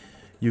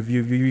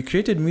 you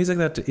created music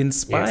that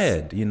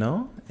inspired,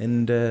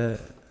 and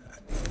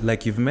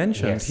like you've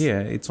mentioned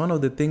here, it's one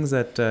of the things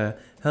that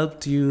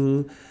helped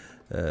you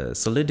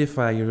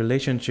solidify your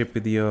relationship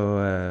with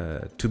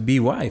your to-be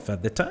wife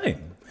at the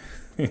time.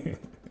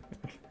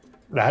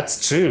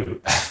 That's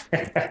true.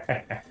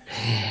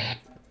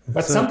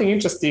 But something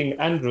interesting,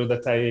 Andrew,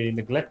 that I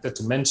neglected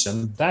to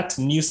mention, that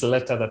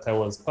newsletter that I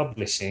was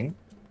publishing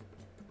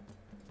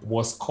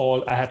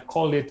I had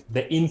called it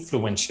The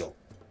Influential.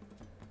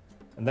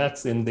 And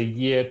that's in the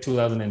year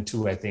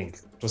 2002, I think.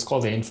 It was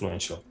called The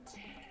Influential.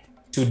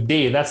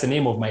 today, that's the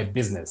name of my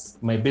business.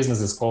 My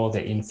business is called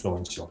The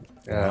Influential.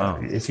 Wow.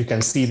 If you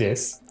can see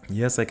this.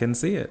 Yes, I can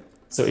see it.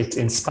 So it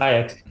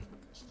inspired,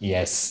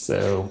 yes.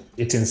 So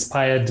it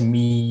inspired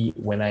me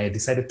when I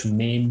decided to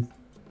name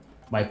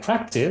my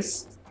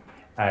practice.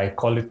 I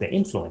call it The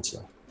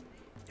Influential.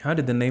 How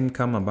did the name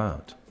come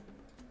about?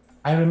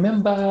 I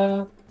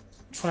remember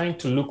trying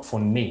to look for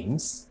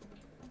names,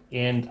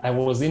 and I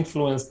was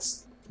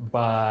influenced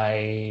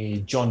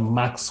by John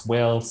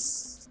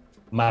Maxwell's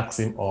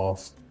maxim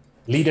of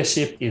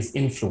leadership is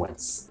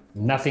influence,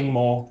 nothing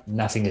more,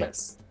 nothing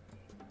less.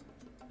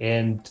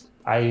 And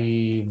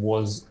I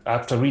was,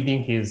 after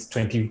reading his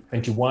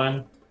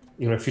 2021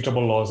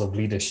 Irrefutable Laws of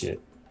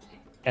Leadership,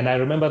 and I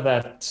remember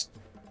that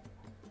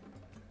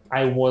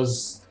I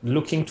was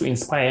looking to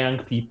inspire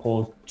young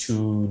people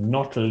to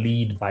not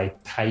lead by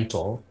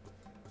title,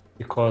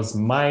 because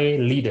my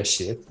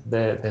leadership,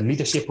 the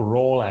leadership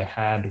role I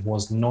had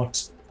was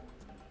not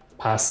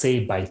per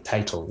se by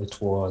title. It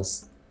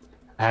was,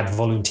 I had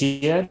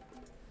volunteered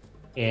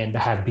and I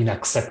had been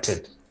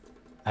accepted.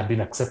 I'd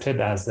been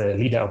accepted as the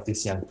leader of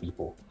these young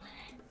people.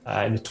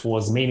 And it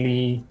was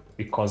mainly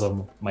because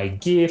of my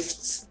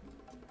gifts,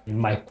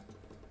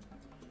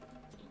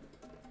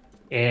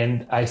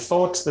 and I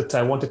thought that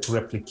I wanted to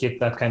replicate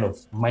that kind of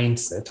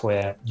mindset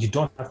where you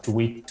don't have to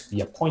wait to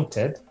be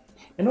appointed.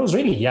 And I was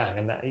really young,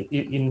 and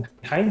in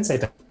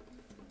hindsight,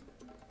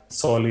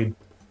 solid.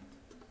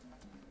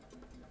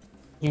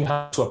 You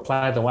have to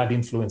apply the word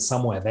influence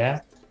somewhere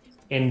there.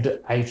 And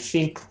I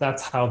think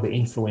that's how The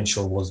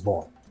Influential was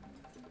born.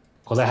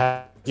 Because I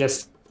had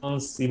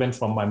suggestions even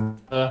from my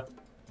mother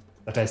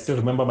that I still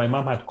remember. My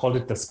mom had called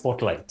it the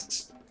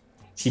spotlight.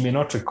 She may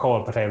not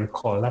recall, but I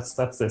recall. That's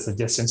the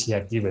suggestion she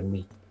had given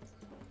me.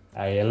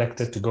 I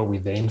elected to go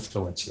with The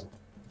Influential.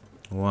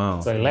 Wow.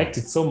 So I liked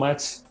it so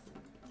much.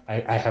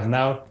 I have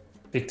now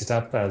picked it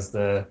up as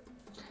the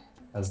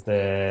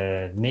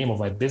name of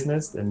my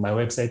business, and my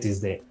website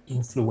is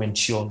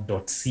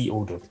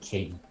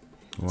theinfluential.co.ke.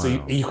 Wow. So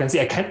you can see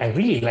I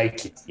really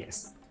like it.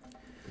 Yes.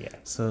 Yeah.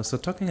 So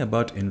talking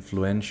about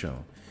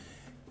influential,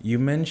 you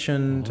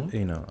mentioned,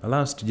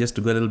 allow us just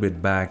to go a little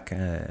bit back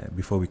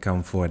before we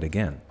come forward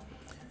again.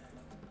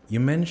 You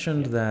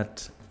mentioned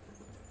that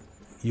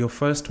your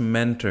first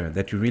mentor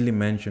that you really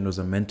mentioned was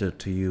a mentor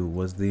to you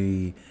was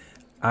the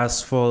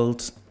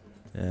asphalt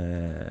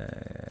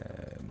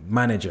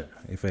manager,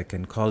 if I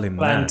can call him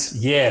that.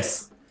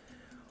 Yes.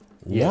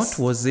 What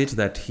was it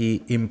that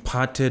he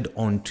imparted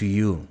onto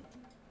you,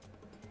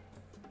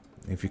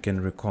 if you can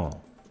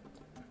recall?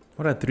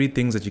 What are 3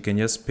 things that you can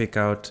just pick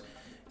out?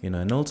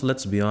 And also,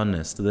 let's be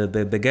honest, the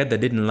guy that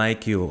didn't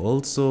like you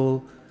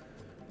also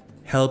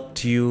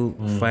helped you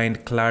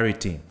find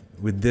clarity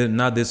with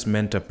this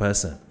mentor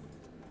person.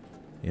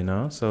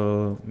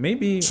 So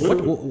maybe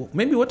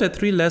what are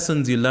 3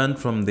 lessons you learned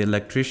from the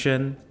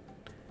electrician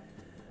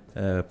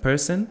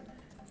person,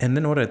 and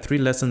then what are 3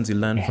 lessons you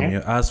learned from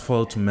your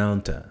asphalt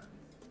melter?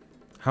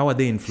 How are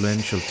they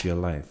influential to your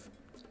life?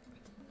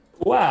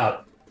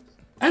 Wow.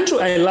 Andrew,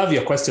 I love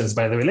your questions,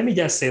 by the way. Let me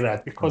just say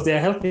that, because they are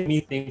helping me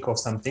think of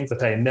some things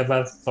that I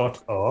never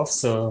thought of.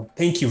 So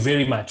thank you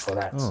very much for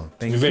that. Oh,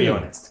 thank you. To be very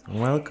honest.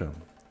 Welcome.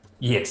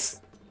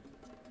 Yes.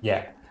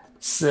 Yeah.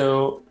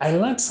 So I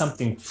learned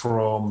something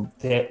from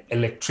the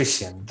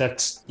electrician,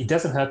 that it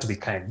doesn't have to be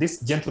kind. This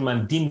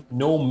gentleman didn't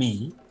know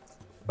me,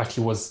 but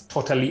he was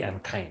totally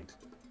unkind.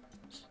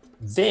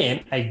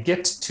 Then I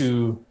get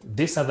to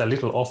this other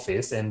little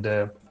office, and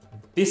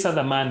this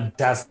other man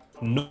does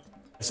not know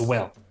as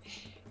well.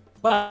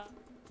 But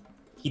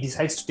he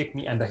decides to take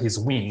me under his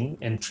wing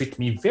and treat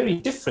me very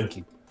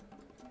differently.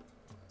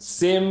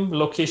 Same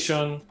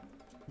location,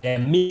 they're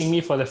meeting me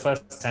for the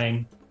first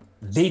time.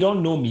 They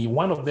don't know me.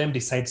 One of them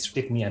decides to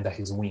take me under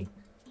his wing.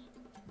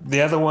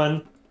 The other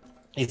one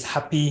is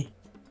happy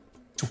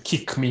to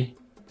kick me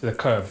to the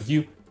curb.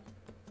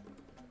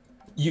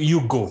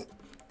 You go.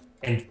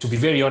 And to be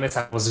very honest,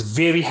 I was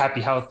very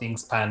happy how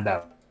things panned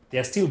out. There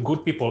are still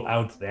good people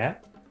out there.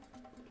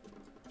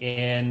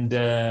 And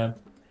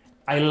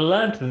I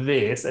learned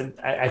this, and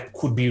I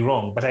could be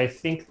wrong, but I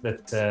think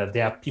that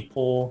there are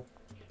people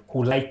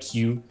who like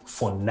you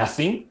for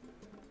nothing.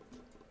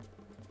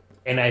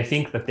 And I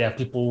think that there are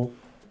people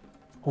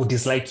who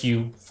dislike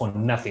you for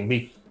nothing.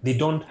 They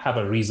don't have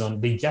a reason.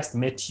 They just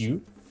met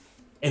you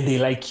and they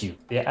like you.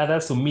 There are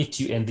others who meet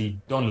you and they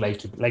don't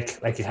like you, like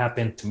it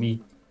happened to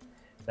me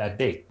that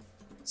day.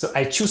 So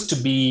I choose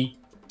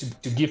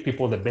to give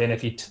people the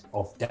benefit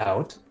of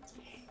doubt.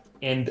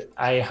 And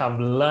I have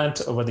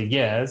learned over the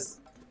years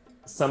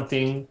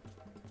something,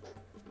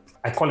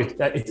 I call it,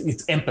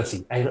 it's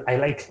empathy.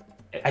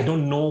 I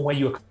don't know where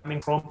you're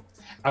coming from.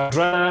 I'd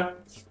rather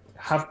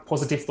have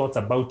positive thoughts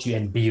about you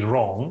and be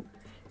wrong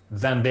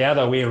than the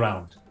other way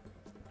around.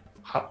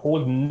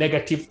 Hold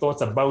negative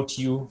thoughts about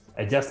you,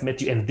 I just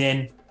met you, and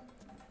then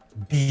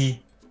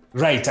be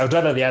right. I'd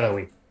rather the other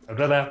way. I'd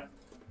rather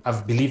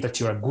have believed that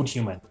you're a good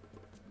human,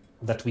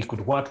 that we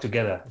could work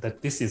together,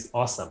 that this is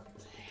awesome,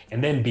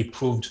 and then be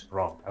proved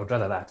wrong. I would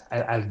rather that.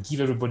 I'll give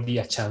everybody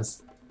a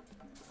chance.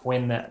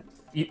 When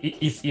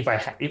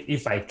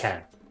if I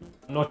can,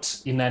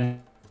 not in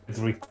an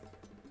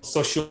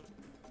social,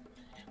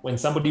 when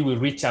somebody will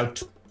reach out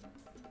to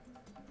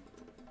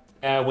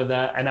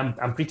and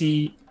I'm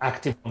pretty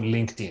active on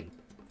LinkedIn.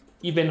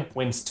 Even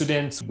when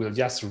students will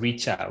just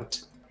reach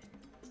out,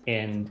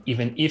 and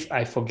even if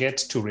I forget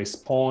to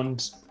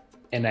respond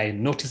and I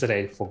notice that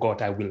I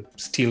forgot, I will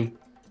still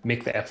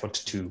make the effort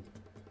to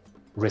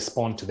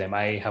respond to them.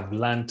 I have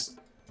learned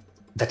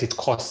that it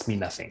costs me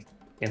nothing.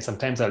 And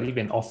sometimes I'll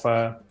even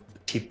offer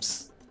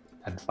tips,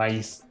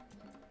 advice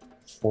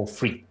for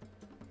free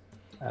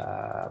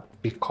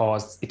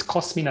because it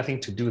costs me nothing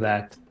to do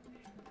that.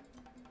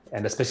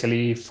 And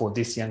especially for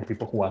these young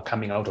people who are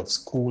coming out of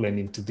school and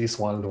into this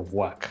world of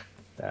work,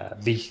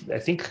 I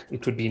think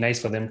it would be nice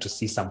for them to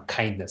see some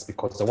kindness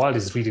because the world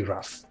is really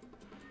rough.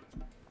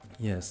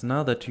 Yes,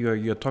 now that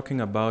you're talking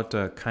about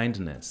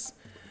kindness,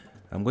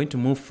 I'm going to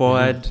move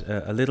forward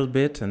a little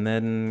bit and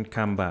then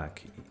come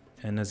back.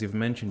 And as you've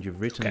mentioned, you've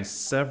written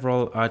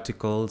several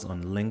articles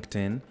on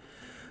LinkedIn.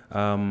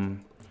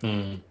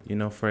 You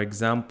know, for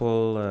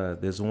example,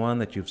 there's one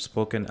that you've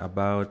spoken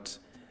about.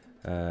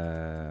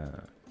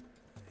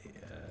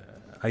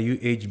 Are you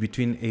aged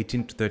between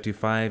 18 to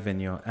 35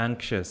 and you're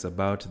anxious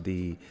about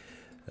the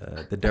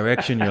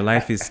direction your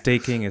life is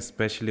taking,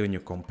 especially when you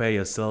compare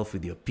yourself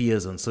with your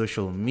peers on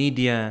social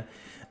media?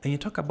 And you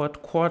talk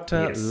about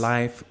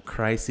quarter-life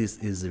crisis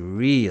is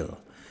real.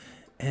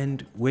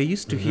 And we're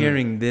used to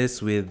hearing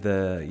this with,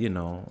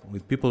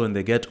 with people when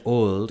they get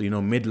old,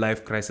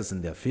 midlife crisis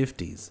in their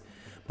 50s.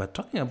 But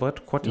talking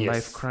about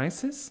quarter-life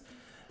crisis,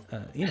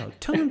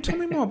 tell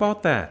me more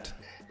about that.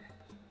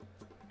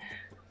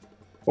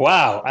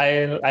 Wow,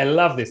 I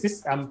love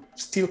this. I'm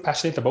still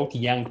passionate about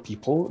young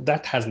people.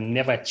 That has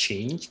never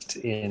changed.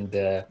 And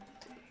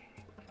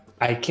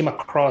I came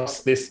across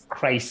this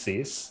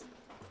crisis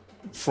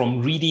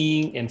from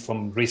reading and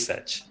from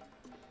research.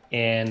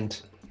 And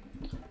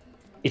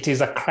it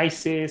is a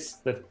crisis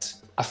that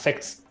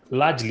affects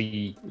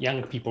largely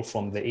young people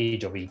from the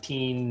age of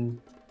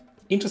 18.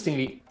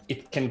 Interestingly,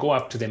 it can go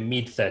up to the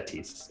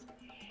mid-30s.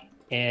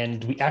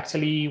 And we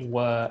actually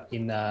were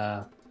in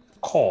a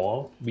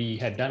call. We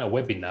had done a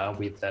webinar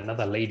with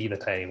another lady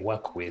that I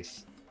work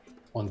with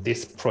on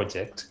this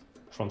project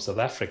from South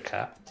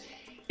Africa.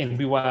 And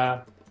we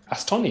were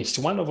astonished.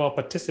 One of our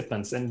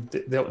participants, and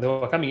they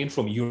were coming in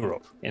from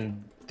Europe,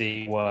 and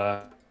they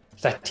were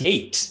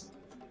 38.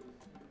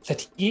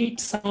 38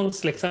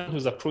 sounds like someone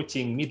who's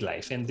approaching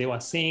midlife. And they were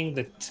saying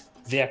that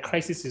their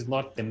crisis is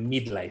not the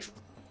midlife,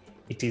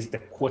 it is the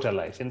quarter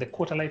life. And the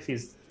quarter life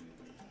is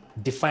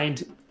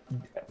defined,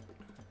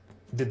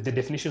 the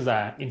definitions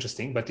are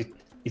interesting, but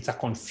it's a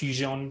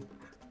confusion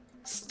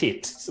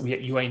state. So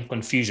you are in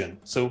confusion.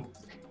 So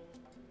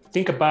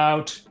think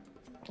about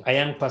a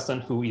young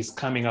person who is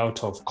coming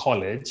out of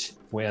college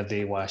where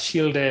they were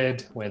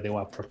shielded, where they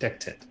were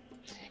protected.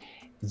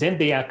 Then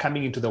they are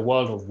coming into the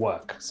world of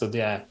work. So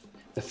the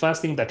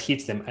first thing that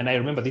hits them, and I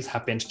remember this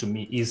happened to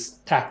me, is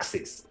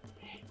taxes.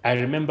 I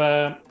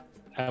remember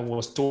I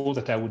was told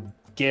that I would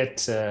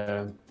get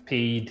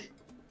paid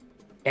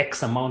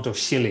X amount of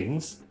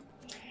shillings,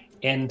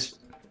 and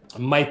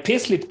my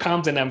payslip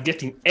comes and I'm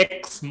getting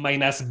X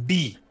minus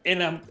B.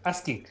 And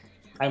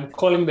I'm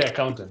calling the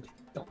accountant.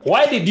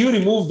 Why did you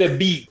remove the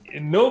B?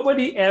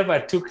 Nobody ever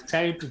took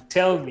time to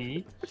tell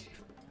me,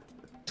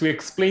 to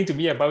explain to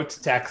me about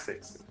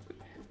taxes.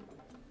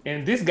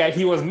 And this guy,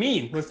 he was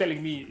mean. He was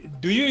telling me,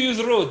 do you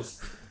use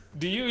roads?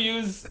 Do you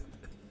use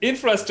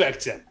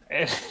infrastructure?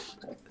 And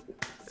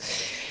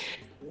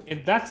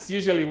that's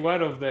usually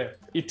one of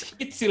it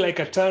hits you like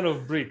a ton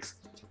of bricks.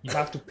 You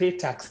have to pay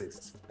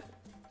taxes.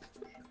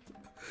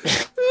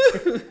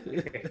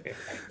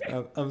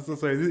 I'm so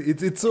sorry.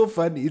 It's so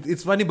funny.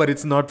 It's funny, but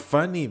it's not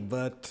funny.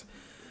 But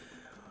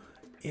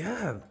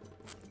yeah,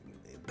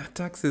 that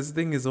taxes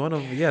thing is one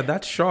of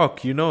that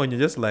shock, and you're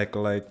just like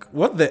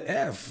what the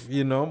F,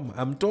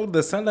 I'm told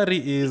the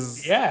salary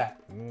is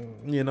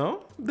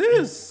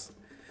this,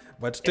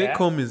 but take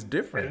home is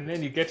different, and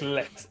then you get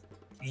less.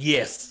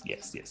 Yes.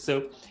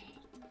 So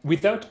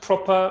without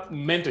proper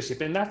mentorship,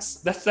 and that's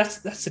the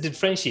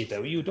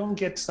differentiator. You don't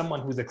get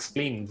someone who's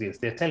explaining this.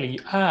 They're telling you,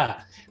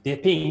 they're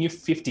paying you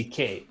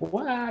 50K.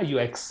 Wow,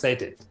 you're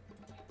excited.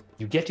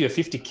 You get your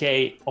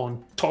 50K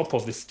on top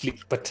of the slip,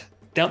 but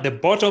down the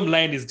bottom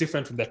line is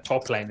different from the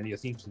top line, and you're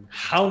thinking,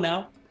 how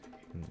now?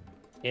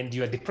 And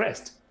you are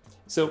depressed.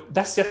 So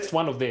that's just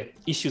one of the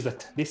issues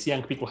that these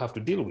young people have to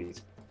deal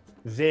with.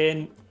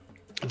 Then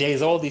there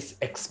is all these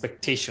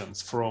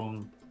expectations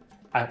from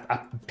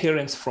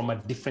parents from a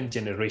different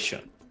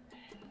generation.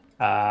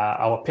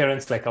 Our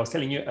parents, like I was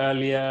telling you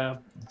earlier,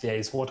 there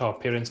is what our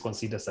parents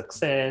consider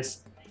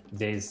success.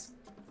 There's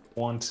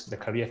want the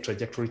career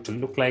trajectory to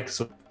look like,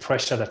 so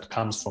pressure that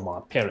comes from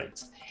our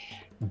parents.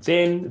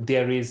 Then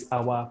there is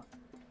our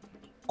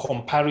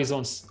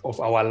comparisons of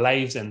our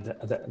lives and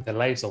the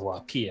lives of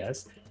our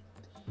peers,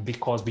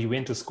 because we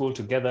went to school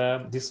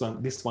together. This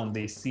one,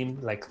 they seem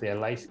like their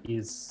life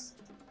is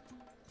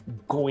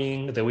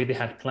going the way they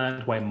had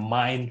planned, while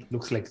mine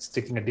looks like it's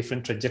taking a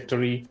different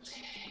trajectory.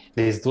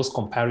 there's those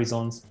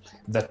comparisons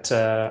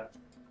that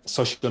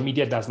social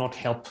media does not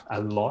help a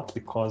lot,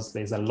 because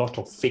there's a lot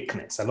of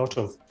fakeness. A lot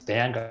of the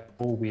younger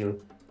people will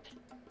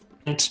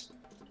want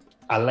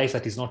a life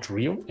that is not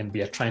real, and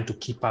we are trying to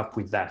keep up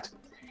with that.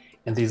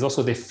 And there's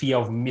also the fear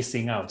of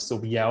missing out. So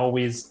we are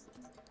always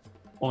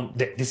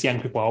these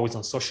young people are always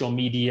on social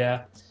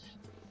media,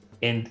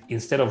 and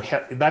instead of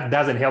that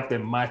doesn't help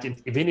them much.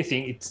 If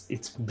anything,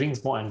 it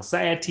brings more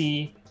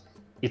anxiety.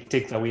 It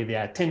takes away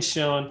their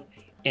attention,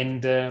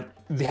 and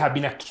they have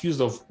been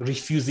accused of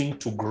refusing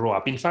to grow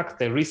up. In fact,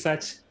 the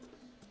research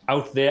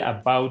out there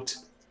about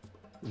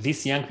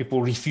these young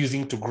people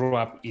refusing to grow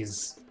up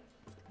is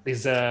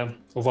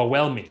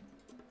overwhelming.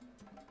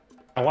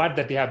 A word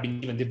that they have been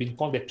given, they've been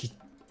called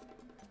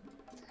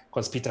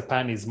because Peter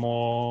Pan is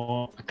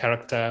more a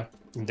character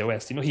in the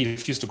West. He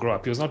refused to grow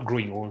up. He was not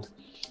growing old.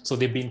 So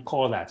they've been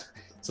called that.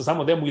 So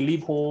some of them will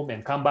leave home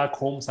and come back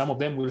home. Some of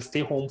them will stay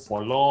home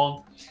for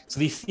long. So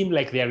they seem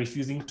like they are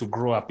refusing to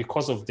grow up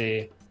because of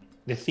the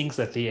things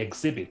that they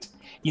exhibit.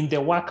 In the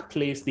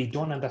workplace, they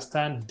don't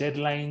understand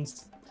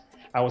deadlines.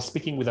 I was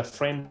speaking with a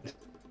friend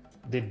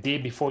the day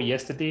before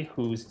yesterday,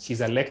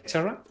 she's a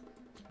lecturer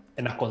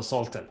and a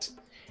consultant.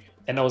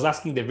 And I was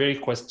asking the very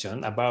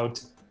question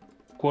about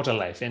quarter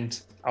life. And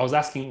I was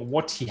asking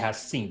what he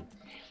has seen.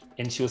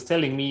 And she was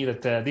telling me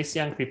that these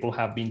young people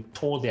have been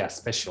told they are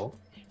special,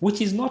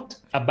 which is not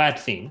a bad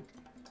thing,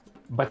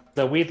 but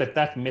the way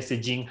that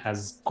messaging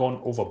has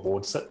gone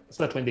overboard, so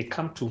that when they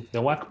come to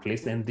the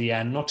workplace and they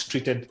are not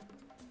treated,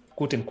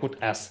 quote unquote,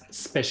 as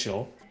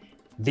special,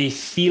 they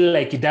feel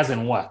like it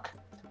doesn't work.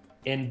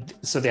 And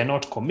so they're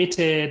not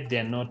committed,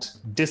 they're not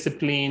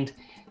disciplined,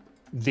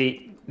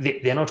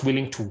 they're not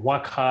willing to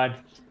work hard,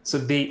 so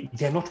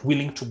they're not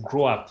willing to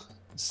grow up.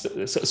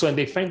 So when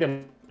they find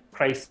them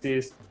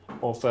crisis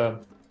of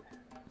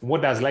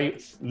what does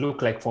life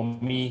look like for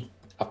me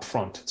up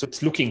front. So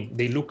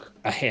they look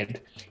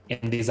ahead,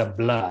 and there's a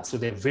blur. So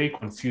they're very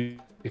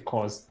confused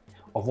because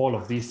of all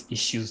of these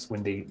issues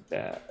when they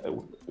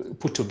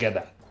put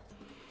together.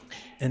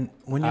 And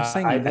when you're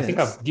saying I think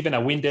I've given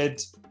a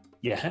winded,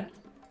 yeah.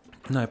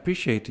 No, I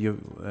appreciate you,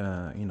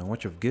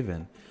 what you've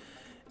given.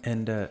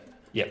 And, I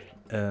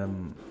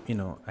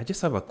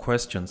just have a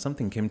question.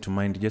 Something came to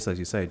mind just as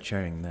you started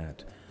sharing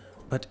that.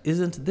 But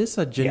isn't this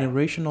a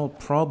generational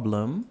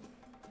problem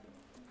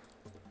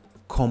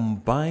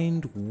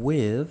combined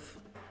with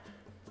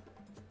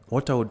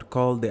what I would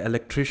call the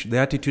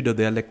attitude of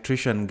the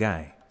electrician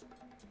guy?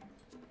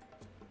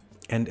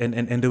 And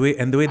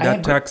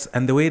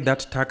the way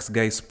that tax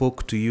guy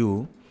spoke to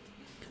you,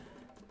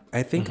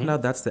 I think now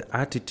that's the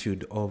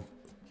attitude of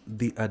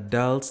the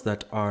adults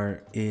that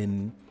are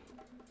in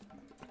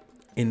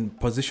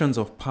positions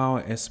of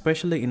power,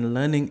 especially in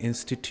learning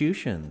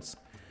institutions.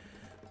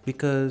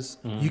 Because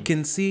you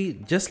can see,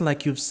 just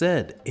like you've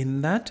said,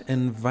 in that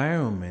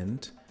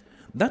environment,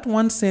 that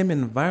one same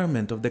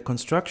environment of the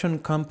construction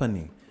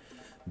company,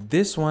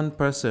 this one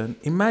person,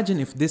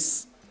 imagine if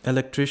this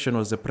electrician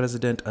was the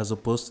president as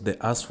opposed to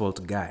the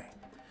asphalt guy.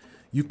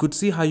 You could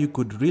see how you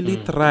could really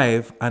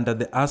thrive under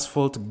the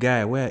asphalt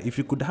guy, where if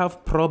you could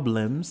have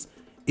problems,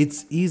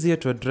 it's easier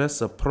to address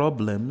the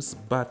problems,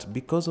 but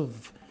because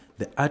of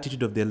the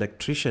attitude of the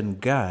electrician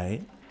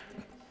guy,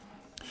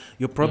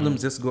 your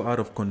problems just go out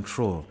of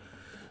control.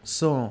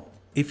 So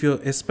if you're,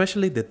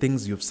 especially the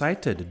things you've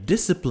cited,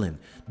 discipline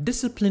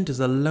is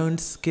a learned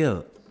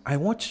skill. I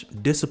watch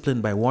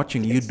discipline by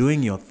watching you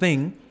doing your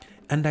thing,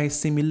 and I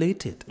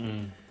simulate it.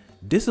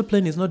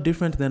 Discipline is not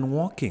different than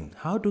walking.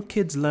 How do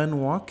kids learn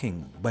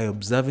walking? By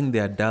observing the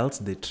adults,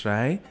 they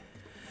try.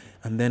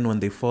 And then when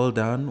they fall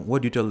down,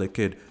 what do you tell the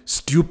kid?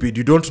 Stupid,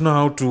 you don't know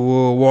how to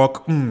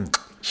walk.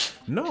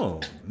 No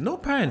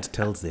parent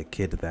tells their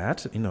kid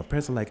that.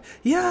 Parents are like,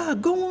 yeah,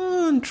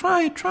 go on,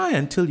 try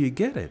until you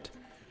get it.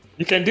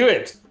 You can do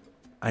it.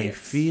 I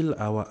feel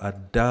our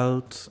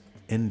adult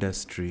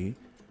industry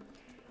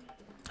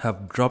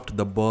have dropped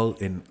the ball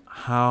in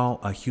how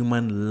a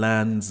human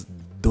learns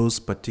those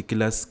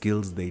particular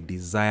skills they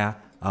desire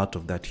out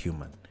of that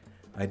human.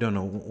 I don't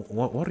know.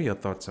 What are your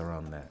thoughts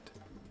around that?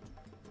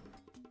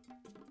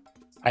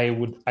 I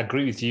would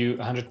agree with you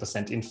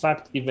 100%. In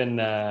fact, even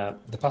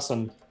the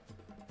person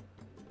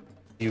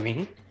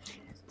viewing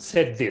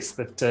said this,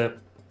 that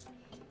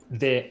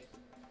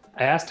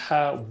I asked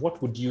her,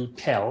 what would you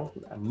tell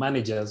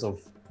managers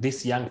of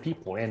these young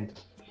people? And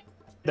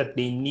that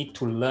they need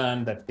to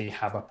learn that they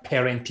have a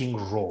parenting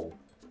role.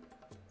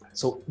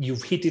 So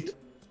you've hit it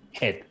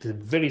head. The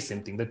very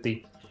same thing, that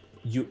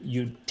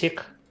you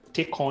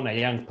take on a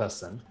young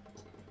person,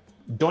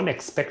 don't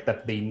expect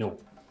that they know.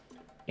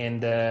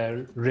 And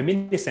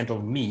reminiscent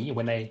of me,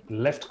 when I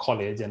left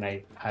college and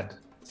I had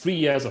 3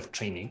 years of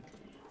training,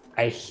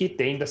 I hit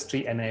the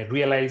industry and I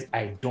realized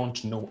I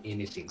don't know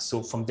anything.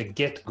 So from the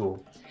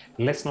get-go,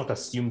 let's not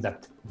assume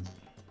that,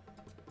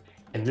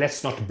 and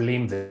let's not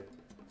blame them.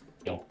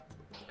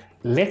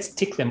 Let's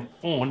take them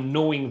on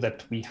knowing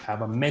that we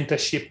have a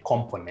mentorship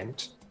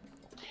component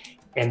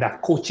and a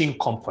coaching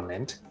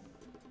component.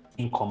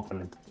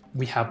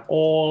 We have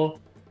all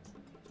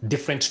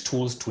different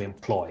tools to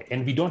employ.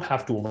 And we don't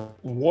have to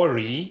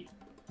worry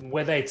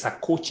whether it's a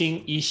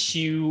coaching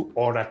issue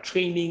or a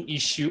training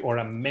issue or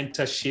a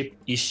mentorship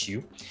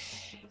issue.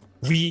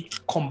 We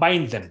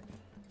combine them.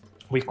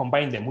 We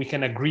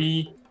can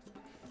agree.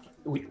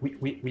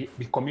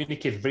 We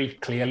communicate very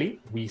clearly.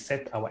 We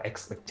set our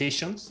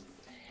expectations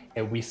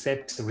and we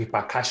set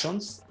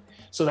repercussions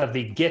so that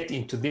they get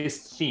into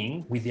this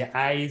thing with their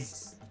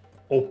eyes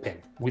open,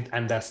 with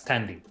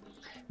understanding.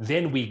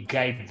 Then we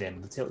guide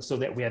them so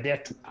that we are there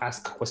to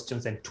ask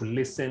questions and to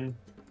listen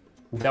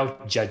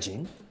without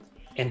judging,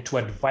 and to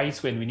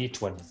advise when we need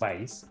to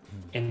advise,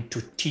 and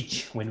to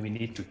teach when we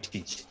need to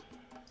teach.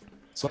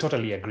 So I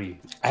totally agree.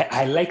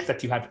 I like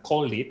that you had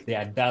called it the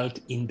adult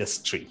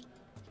industry.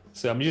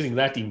 So I'm using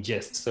that in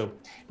jest. So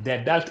the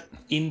adult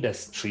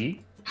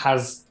industry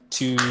has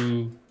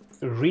to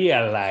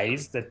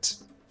realize that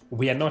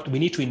we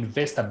need to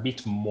invest a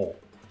bit more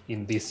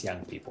in these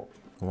young people.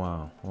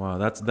 Wow,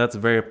 that's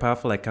very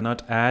powerful. I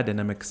cannot add, and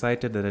I'm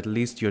excited that at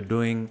least you're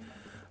doing,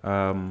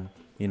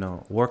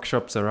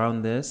 workshops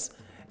around this.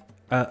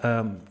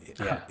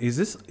 Is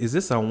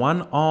this a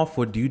one-off,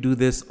 or do you do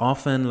this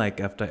often, like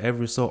after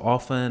every so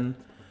often,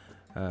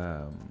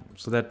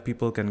 so that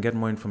people can get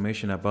more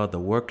information about the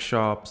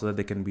workshop, so that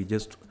they can be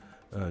just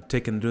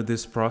taken through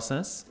this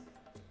process?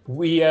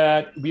 We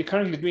are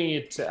currently doing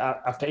it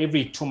after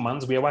every 2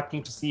 months. We are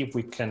working to see if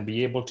we can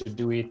be able to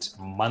do it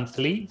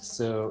monthly.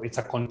 So it's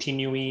a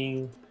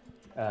continuing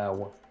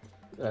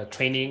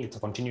training. It's a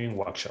continuing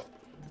workshop.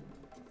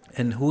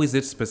 And who is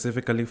it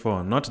specifically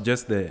for? Not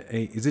just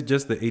is it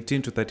just the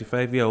 18 to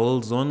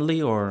 35-year-olds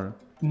only, or?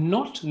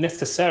 Not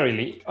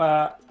necessarily.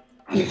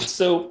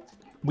 So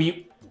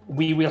we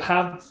will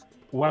have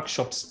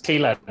workshops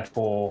tailored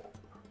for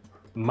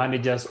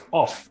managers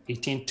of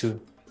 18 to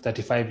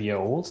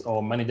 35-year-olds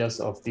or managers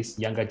of this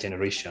younger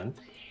generation.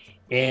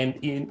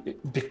 And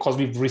because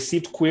we've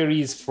received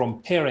queries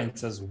from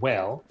parents as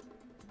well,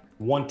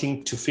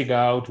 wanting to figure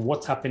out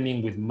what's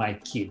happening with my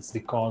kids,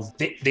 because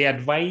they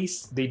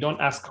advise, they don't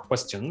ask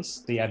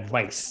questions, they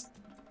advise.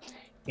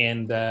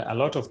 And a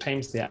lot of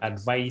times their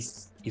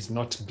advice is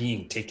not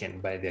being taken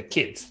by their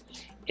kids.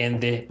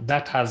 And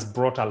that has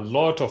brought a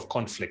lot of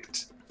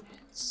conflict.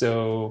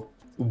 So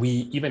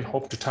we even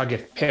hope to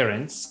target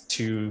parents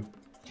to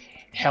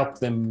help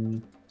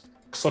them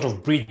sort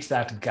of bridge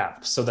that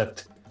gap so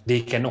that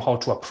they can know how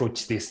to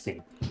approach this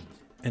thing.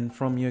 And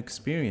from your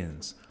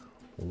experience,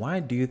 why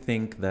do you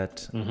think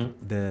that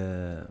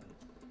the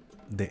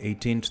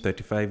 18 to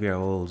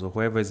 35-year-olds, or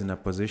whoever is in a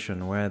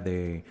position where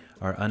they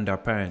are under a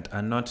parent,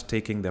 are not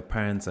taking their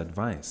parents'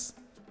 advice?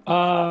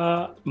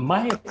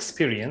 My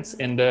experience,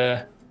 and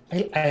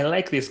I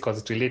like this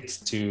because it relates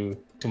to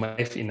my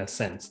life in a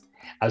sense.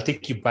 I'll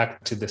take you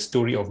back to the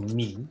story of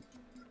me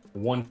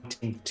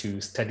wanting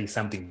to study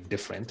something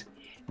different.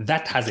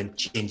 That hasn't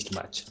changed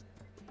much.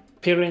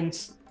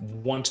 Parents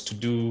want to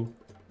do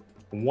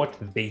what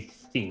they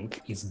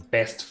think is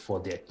best for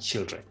their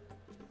children.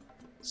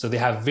 So they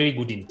have very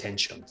good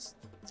intentions.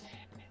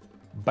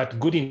 But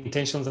good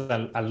intentions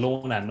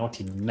alone are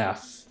not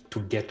enough to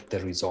get the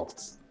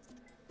results.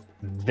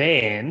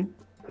 Then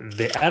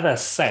the other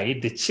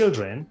side, the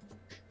children,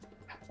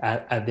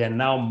 they're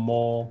now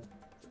more,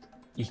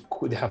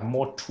 they have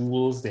more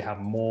tools, they have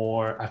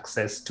more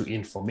access to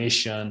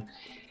information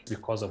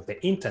because of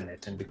the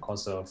internet and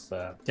because of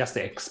just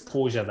the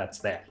exposure that's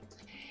there.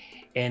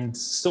 And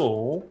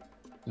so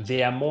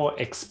they are more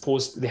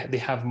exposed, they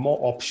have more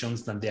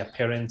options than their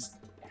parents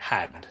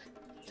had.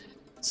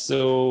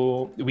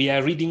 So we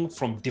are reading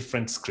from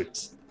different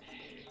scripts.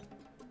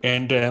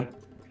 And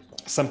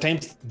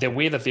sometimes the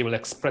way that they will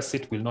express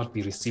it will not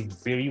be received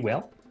very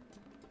well.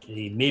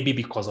 Maybe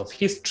because of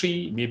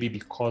history, maybe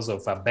because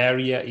of a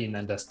barrier in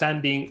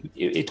understanding.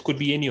 It could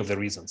be any of the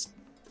reasons.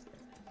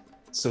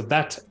 So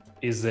that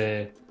is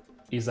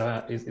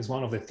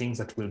one of the things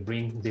that will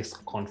bring these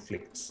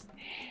conflicts.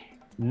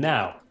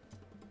 Now,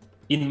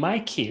 in my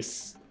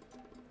case,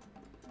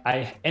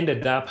 I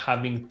ended up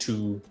having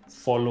to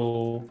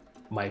follow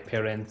my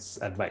parents'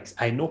 advice.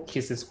 I know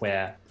cases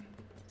where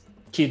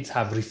kids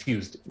have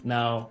refused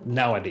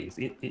nowadays.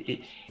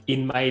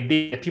 In my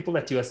day, the people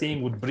that you are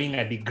saying would bring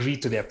a degree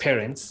to their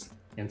parents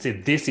and say,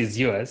 this is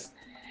yours.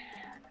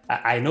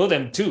 I know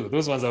them too,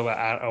 those ones of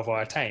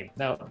our time.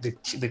 Now,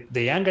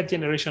 the younger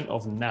generation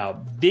of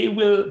now, they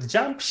will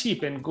jump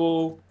ship and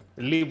go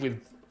live with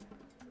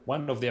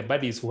one of their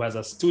buddies who has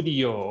a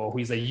studio or who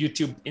is a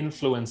YouTube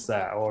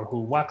influencer or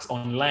who works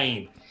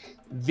online.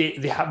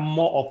 They have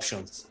more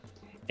options.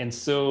 And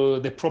so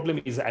the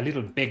problem is a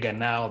little bigger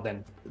now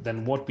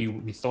than what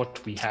we thought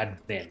we had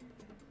then.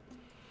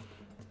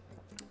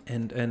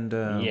 And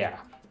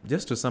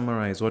just to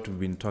summarize what we've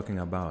been talking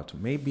about,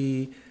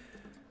 maybe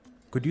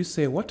could you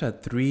say what are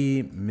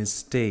 3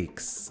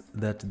 mistakes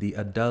that the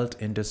adult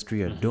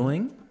industry are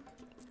doing?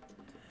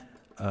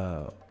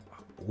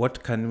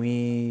 What can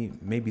we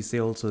maybe say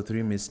also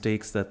 3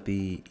 mistakes that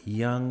the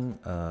young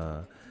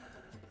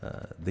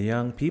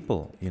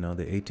people,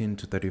 the 18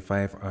 to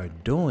 35 are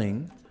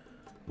doing,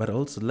 But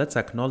also, let's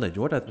acknowledge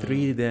what are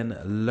three then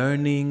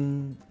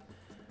learning,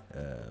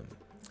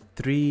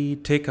 three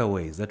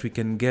takeaways that we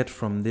can get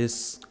from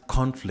this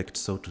conflict,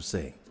 so to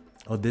say,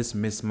 or this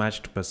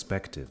mismatched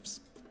perspectives,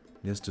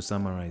 just to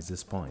summarize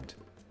this point.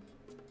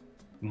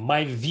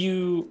 My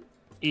view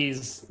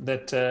is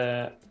that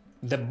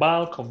the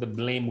bulk of the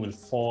blame will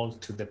fall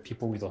to the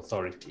people with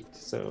authority.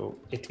 So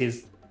it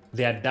is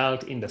the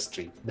adult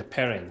industry, the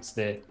parents,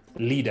 the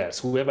leaders,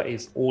 whoever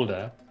is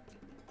older,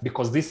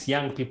 because these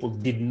young people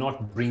did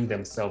not bring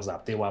themselves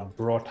up. They were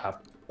brought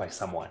up by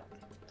someone.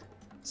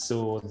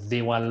 So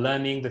they were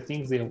learning the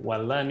things they were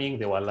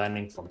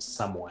learning from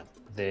someone.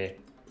 The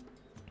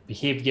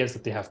behaviors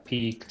that they have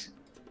picked,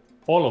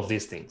 all of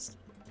these things.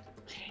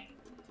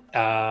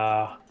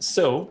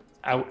 So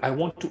I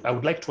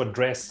would like to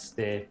address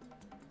the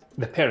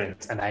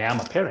parents, and I am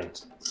a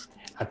parent.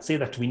 I'd say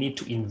that we need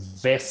to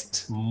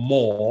invest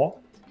more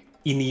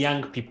in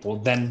young people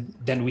than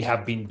we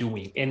have been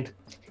doing. And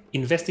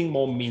investing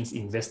more means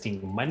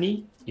investing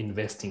money,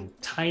 investing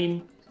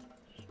time,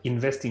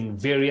 investing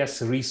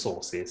various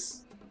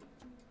resources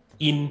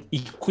in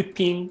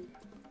equipping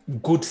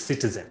good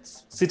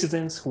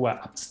citizens who are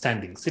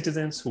upstanding,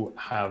 citizens who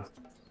have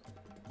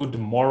good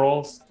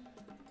morals,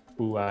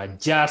 who are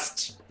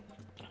just,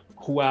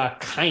 who are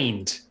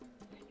kind,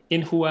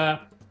 and who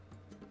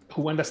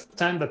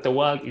understand that the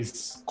world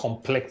is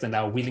complex and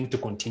are willing to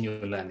continue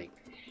learning.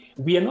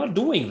 We are not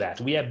doing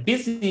that. We are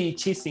busy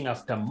chasing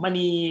after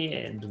money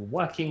and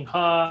working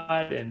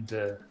hard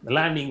and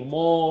learning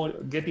more,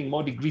 getting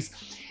more degrees.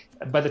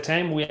 By the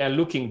time we are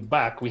looking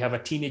back, we have a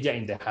teenager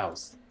in the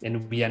house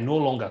and we are no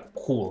longer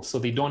cool. So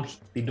they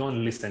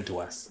don't listen to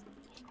us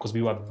because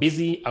we were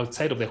busy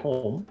outside of the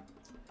home.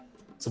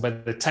 So by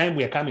the time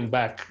we are coming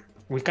back,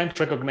 we can't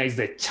recognize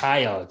the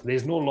child.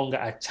 There's no longer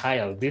a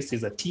child. This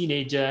is a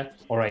teenager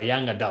or a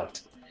young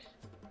adult.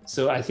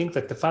 So I think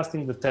that the first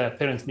thing that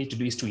parents need to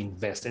do is to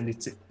invest, and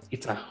it's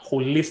a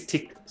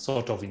holistic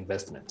sort of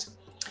investment.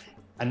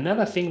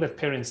 Another thing that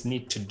parents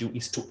need to do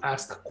is to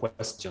ask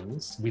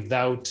questions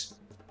without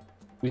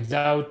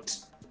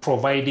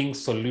providing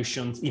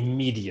solutions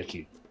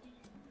immediately.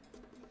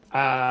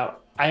 I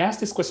asked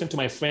this question to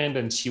my friend,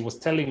 and she was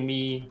telling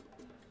me,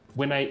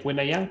 when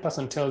a young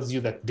person tells you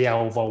that they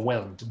are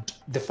overwhelmed,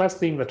 the first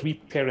thing that we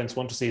parents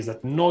want to say is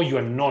that, no, you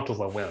are not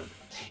overwhelmed.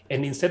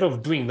 And instead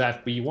of doing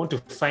that, we want to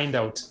find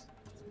out,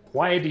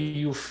 why do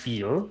you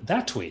feel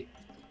that way?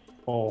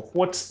 Or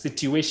what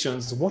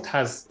situations, what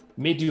has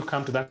made you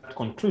come to that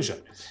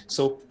conclusion?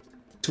 So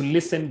to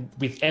listen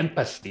with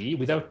empathy,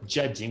 without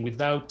judging,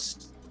 without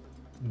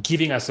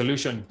giving a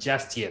solution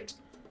just yet.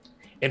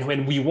 And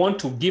when we want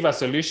to give a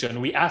solution,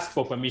 we ask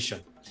for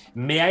permission.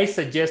 May I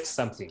suggest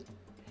something?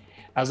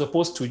 As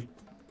opposed to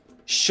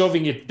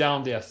shoving it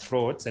down their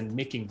throats and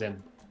making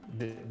them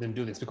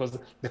do this, because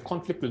the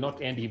conflict will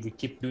not end if we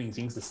keep doing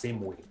things the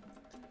same way.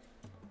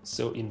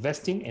 So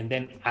investing and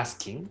then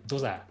asking,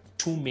 those are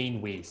two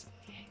main ways.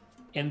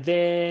 And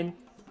then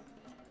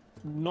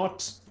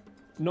not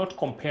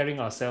comparing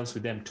ourselves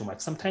with them too much.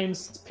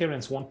 Sometimes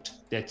parents want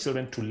their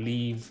children to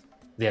live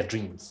their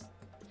dreams.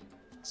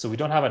 So we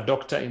don't have a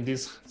doctor in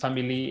this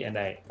family, and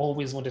I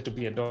always wanted to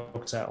be a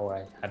doctor, or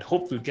I had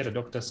hoped we'd get a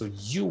doctor, so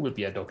you will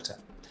be a doctor,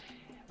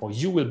 or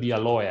you will be a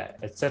lawyer,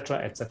 etc.,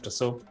 etc.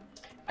 So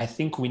I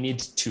think we need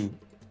to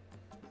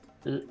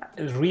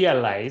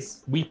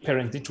realize, we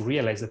parents need to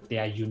realize that they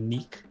are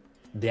unique,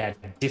 they are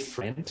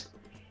different,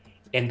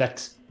 and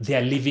that they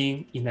are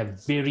living in a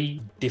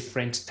very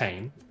different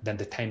time than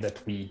the time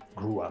that we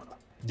grew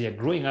up. They are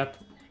growing up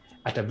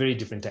at a very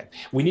different time.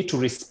 We need to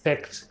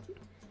respect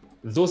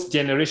those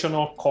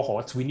generational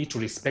cohorts. We need to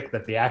respect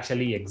that they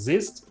actually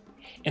exist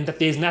and that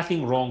there's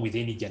nothing wrong with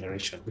any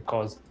generation,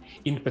 because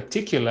in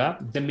particular,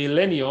 the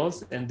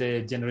millennials and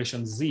the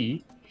Generation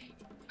Z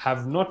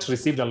have not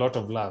received a lot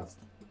of love.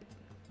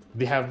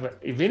 They have,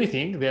 if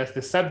anything, they're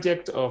the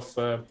subject of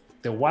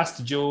the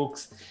worst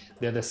jokes.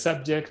 They're the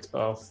subject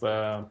of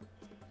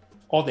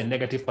all the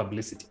negative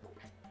publicity.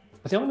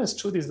 But the honest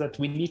truth is that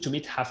we need to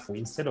meet halfway,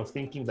 instead of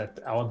thinking that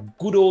our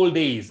good old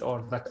days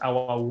or that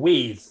our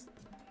ways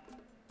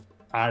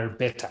are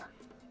better.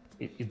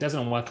 It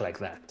doesn't work like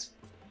that.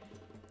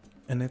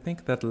 And I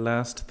think that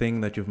last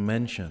thing that you've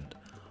mentioned,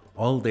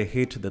 all the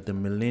hate that the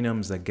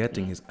millennials are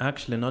getting is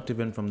actually not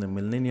even from the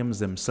millennials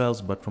themselves,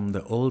 but from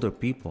the older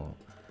people.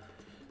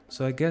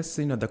 So I guess,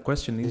 the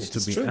question needs to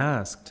be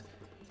asked,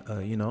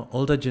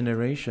 older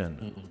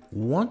generation,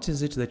 what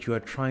is it that you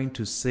are trying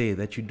to say,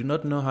 that you do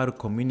not know how to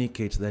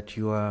communicate, that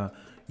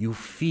you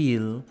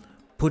feel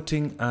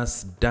putting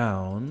us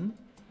down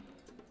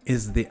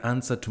is the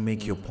answer to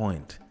make your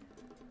point?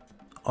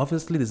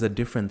 Obviously, there's a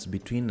difference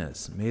between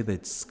us, maybe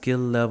it's skill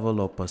level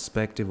or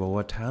perspective or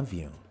what have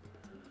you.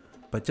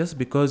 But just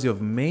because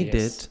you've made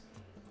it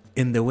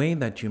in the way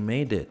that you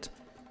made it,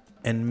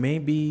 and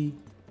maybe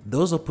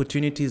those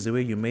opportunities, the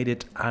way you made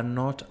it, are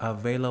not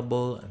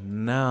available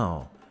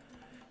now.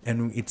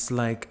 And it's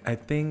like, I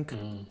think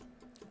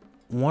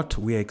what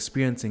we're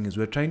experiencing is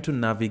we're trying to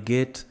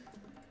navigate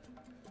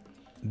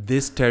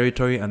this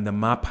territory and the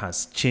map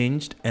has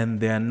changed and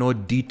there are no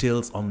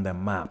details on the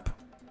map.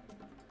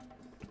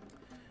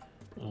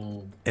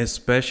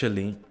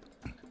 Especially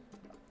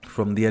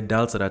from the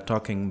adults that are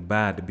talking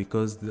bad,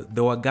 because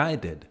they were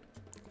guided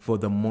for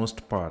the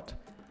most part,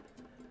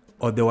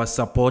 or they were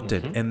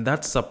supported, and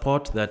that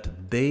support that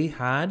they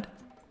had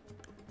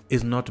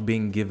is not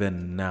being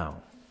given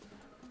now.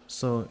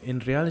 So in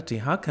reality,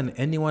 how can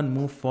anyone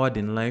move forward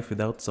in life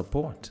without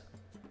support?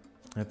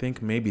 I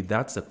think maybe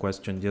that's a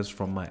question just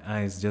from my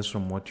eyes, just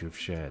from what you've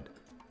shared.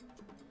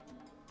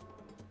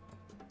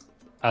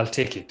 I'll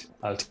take it.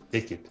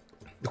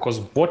 Because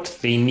what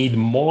they need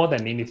more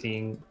than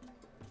anything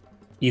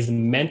is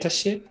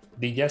mentorship.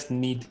 They just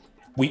need,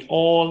 we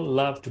all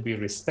love to be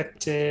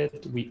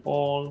respected. We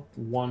all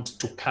want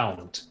to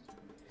count.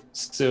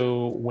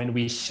 So when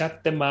we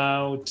shut them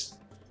out,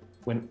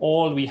 when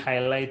all we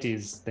highlight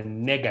is the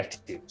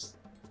negatives,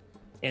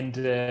 and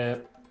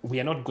we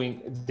are not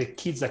going, the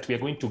kids that we are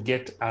going to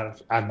get are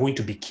going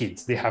to be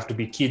kids. They have to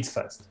be kids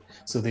first.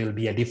 So they'll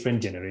be a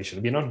different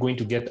generation. We're not going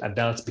to get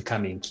adults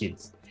becoming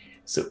kids.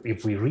 So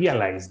if we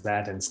realize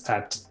that and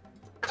start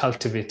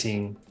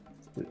cultivating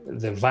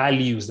the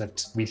values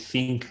that we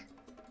think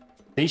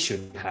they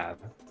should have,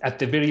 at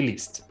the very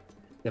least,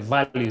 the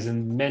values,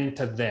 and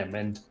mentor them,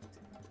 and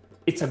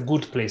it's a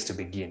good place to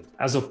begin,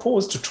 as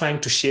opposed to trying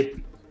to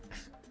shape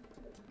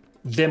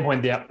them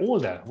when they are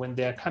older, when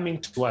they are coming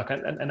to work.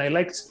 And I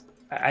like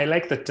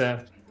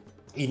that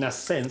in a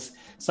sense,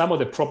 some of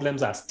the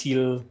problems are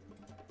still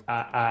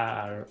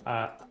have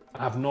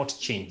not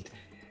changed.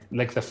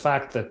 Like the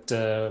fact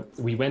that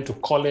we went to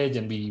college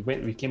and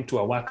we came to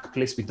a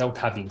workplace without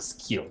having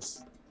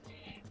skills.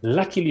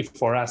 Luckily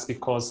for us,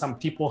 because some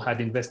people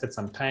had invested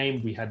some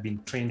time, we had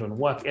been trained on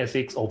work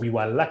ethics, or we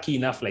were lucky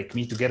enough, like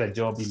me, to get a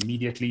job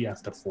immediately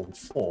after Form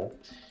 4,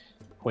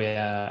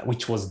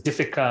 which was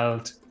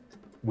difficult,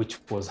 which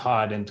was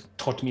hard, and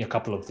taught me a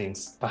couple of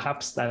things.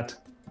 Perhaps that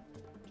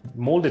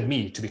molded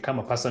me to become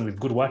a person with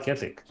good work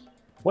ethic.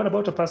 What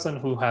about a person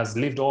who has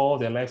lived all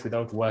their life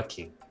without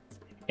working?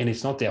 And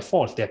it's not their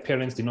fault. Their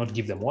parents did not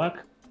give them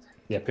work.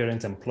 Their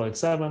parents employed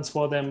servants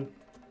for them.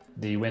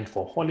 They went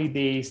for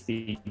holidays.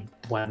 They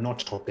were not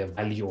taught the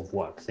value of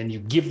work. Then you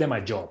give them a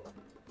job.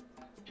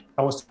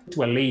 I was talking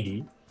to a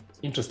lady,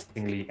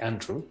 interestingly,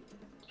 Andrew.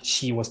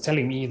 She was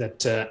telling me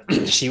that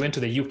she went to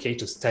the UK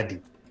to study.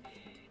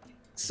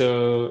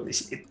 So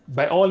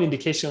by all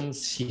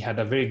indications, she had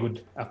a very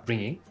good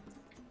upbringing,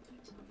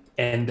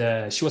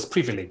 and she was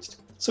privileged.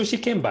 So she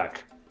came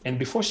back, and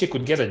before she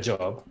could get a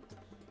job,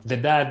 the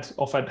dad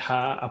offered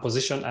her a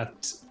position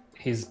at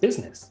his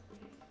business.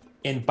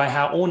 And by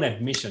her own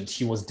admission,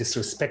 she was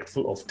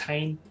disrespectful of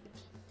time.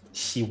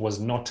 She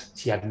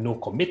had no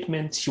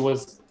commitment. She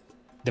was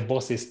the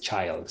boss's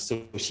child.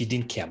 So she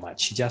didn't care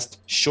much. She just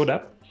showed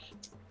up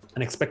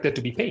and expected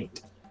to be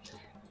paid.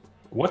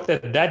 What the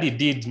daddy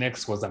did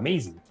next was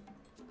amazing.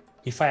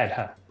 He fired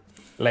her,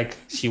 like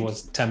she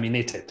was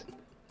terminated.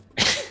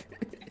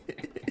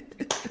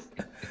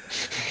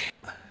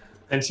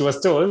 And she was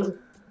told,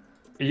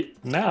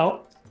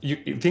 now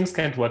things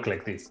can't work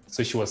like this.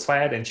 So she was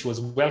fired and she was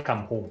welcome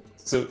home.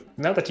 So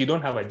now that you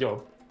don't have a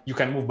job, you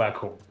can move back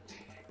home.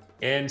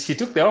 And she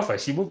took the offer.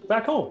 She moved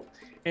back home.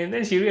 And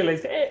then she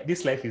realized,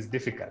 this life is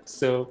difficult.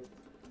 So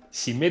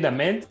she made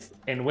amends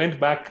and went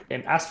back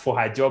and asked for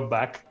her job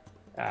back,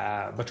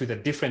 but with a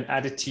different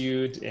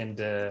attitude.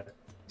 And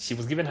she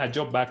was given her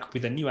job back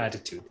with a new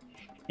attitude.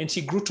 And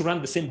she grew to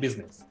run the same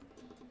business.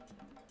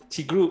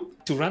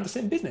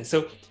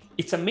 So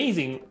it's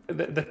amazing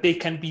that they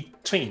can be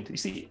trained. You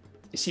see,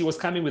 she was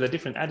coming with a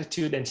different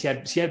attitude, and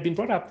she had been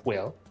brought up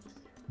well,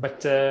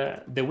 but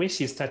the way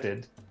she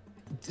started,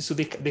 so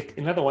they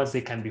in other words, they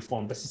can be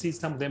formed. But you see,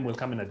 some of them will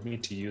come and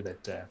admit to you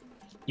that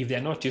if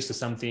they're not used to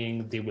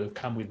something, they will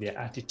come with their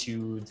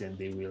attitudes and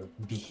they will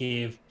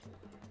behave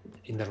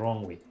in the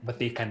wrong way, but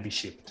they can be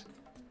shaped.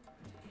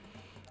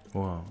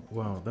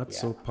 Wow,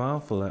 that's so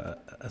powerful.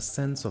 A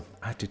sense of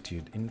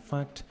attitude. In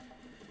fact,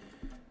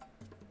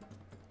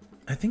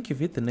 I think you've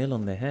hit the nail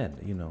on the head.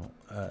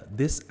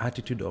 This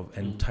attitude of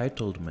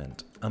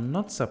entitlement. I'm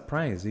not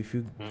surprised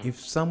if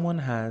someone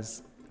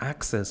has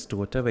access to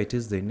whatever it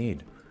is they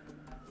need.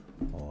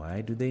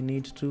 Why do they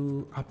need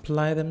to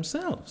apply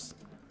themselves?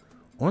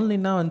 Only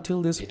now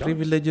until these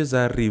privileges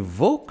are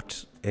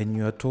revoked and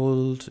you are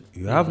told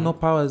you have no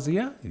powers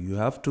here, you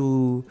have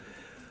to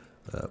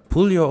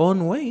pull your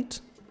own weight.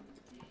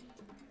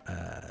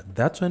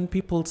 That's when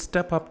people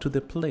step up to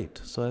the plate.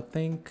 So I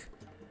think,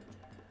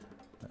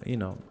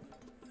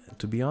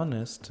 to be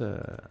honest,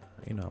 a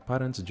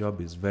parent's job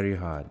is very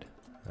hard.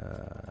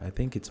 I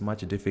think it's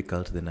much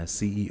difficult than a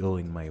CEO,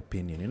 in my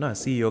opinion. A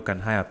CEO can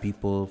hire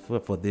people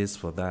for this,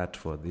 for that,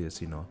 for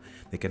this,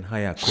 They can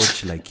hire a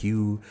coach like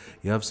you.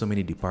 You have so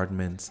many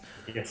departments.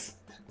 Yes.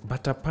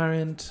 But a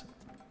parent,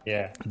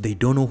 they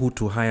don't know who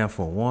to hire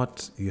for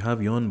what. You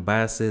have your own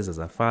biases as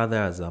a father,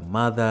 as a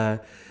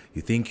mother.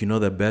 You think you know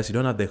the best. You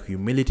don't have the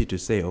humility to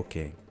say,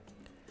 okay,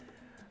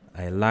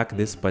 I lack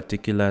this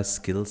particular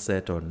skill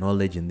set or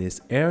knowledge in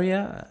this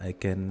area. I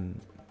can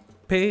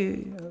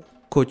pay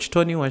Coach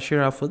Tony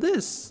Wachira for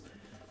this.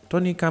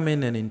 Tony come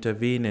in and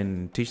intervene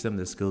and teach them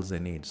the skills they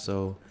need.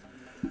 So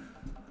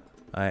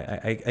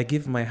I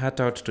give my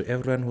heart out to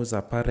everyone who's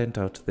a parent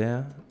out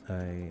there.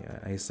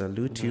 I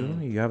salute you.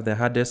 You have the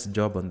hardest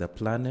job on the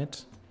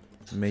planet.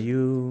 May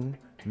you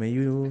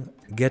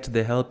get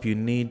the help you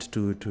need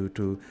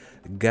to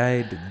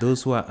guide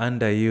those who are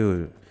under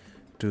you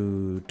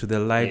to the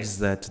lives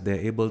that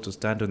they're able to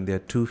stand on their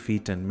 2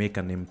 feet and make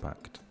an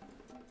impact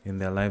in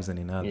their lives and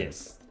in others.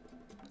 Yes.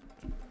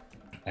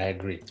 I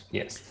agree.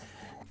 Yes.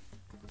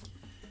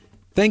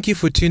 Thank you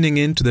for tuning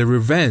in to the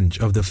Revenge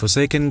of the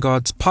Forsaken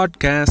Gods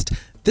podcast.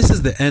 This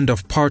is the end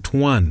of part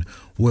 1,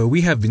 where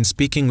we have been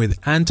speaking with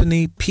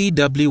Anthony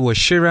P.W.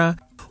 Wachira,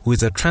 who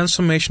is a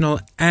transformational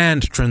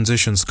and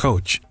transitions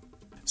coach.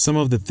 Some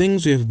of the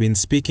things we have been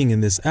speaking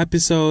in this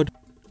episode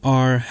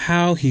are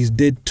how he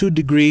did 2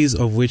 degrees,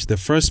 of which the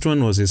first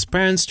one was his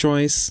parents'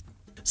 choice,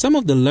 some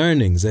of the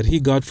learnings that he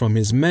got from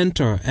his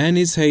mentor and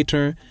his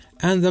hater,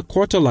 and the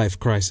quarter-life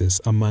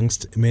crisis,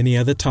 amongst many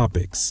other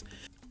topics.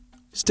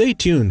 Stay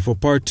tuned for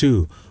part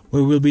 2,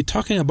 where we'll be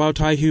talking about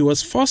how he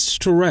was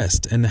forced to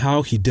rest and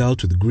how he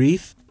dealt with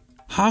grief,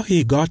 how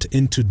he got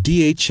into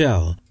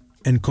DHL,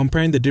 and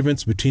comparing the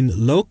difference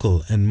between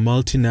local and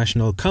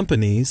multinational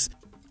companies,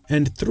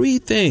 and 3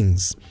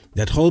 things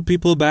that hold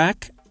people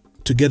back,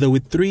 together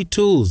with 3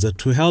 tools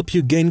that will help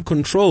you gain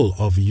control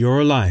of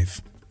your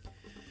life.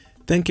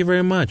 Thank you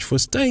very much for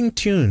staying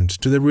tuned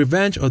to the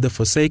Revenge of the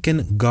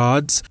Forsaken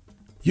Gods.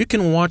 You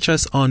can watch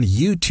us on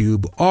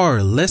YouTube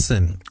or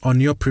listen on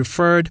your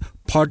preferred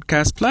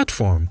podcast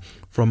platform,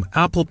 from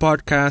Apple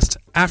Podcasts,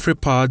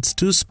 AfriPods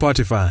to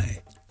Spotify.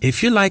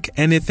 If you like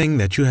anything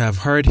that you have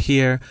heard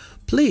here,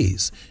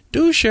 please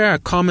do share a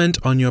comment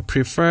on your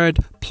preferred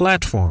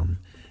platform.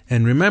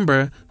 And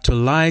remember to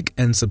like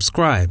and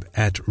subscribe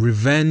at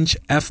Revenge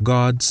F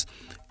Gods,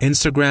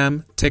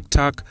 Instagram,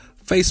 TikTok,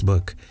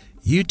 Facebook,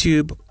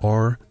 YouTube,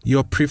 or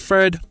your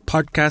preferred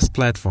podcast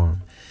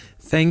platform.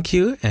 Thank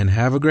you and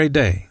have a great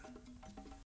day.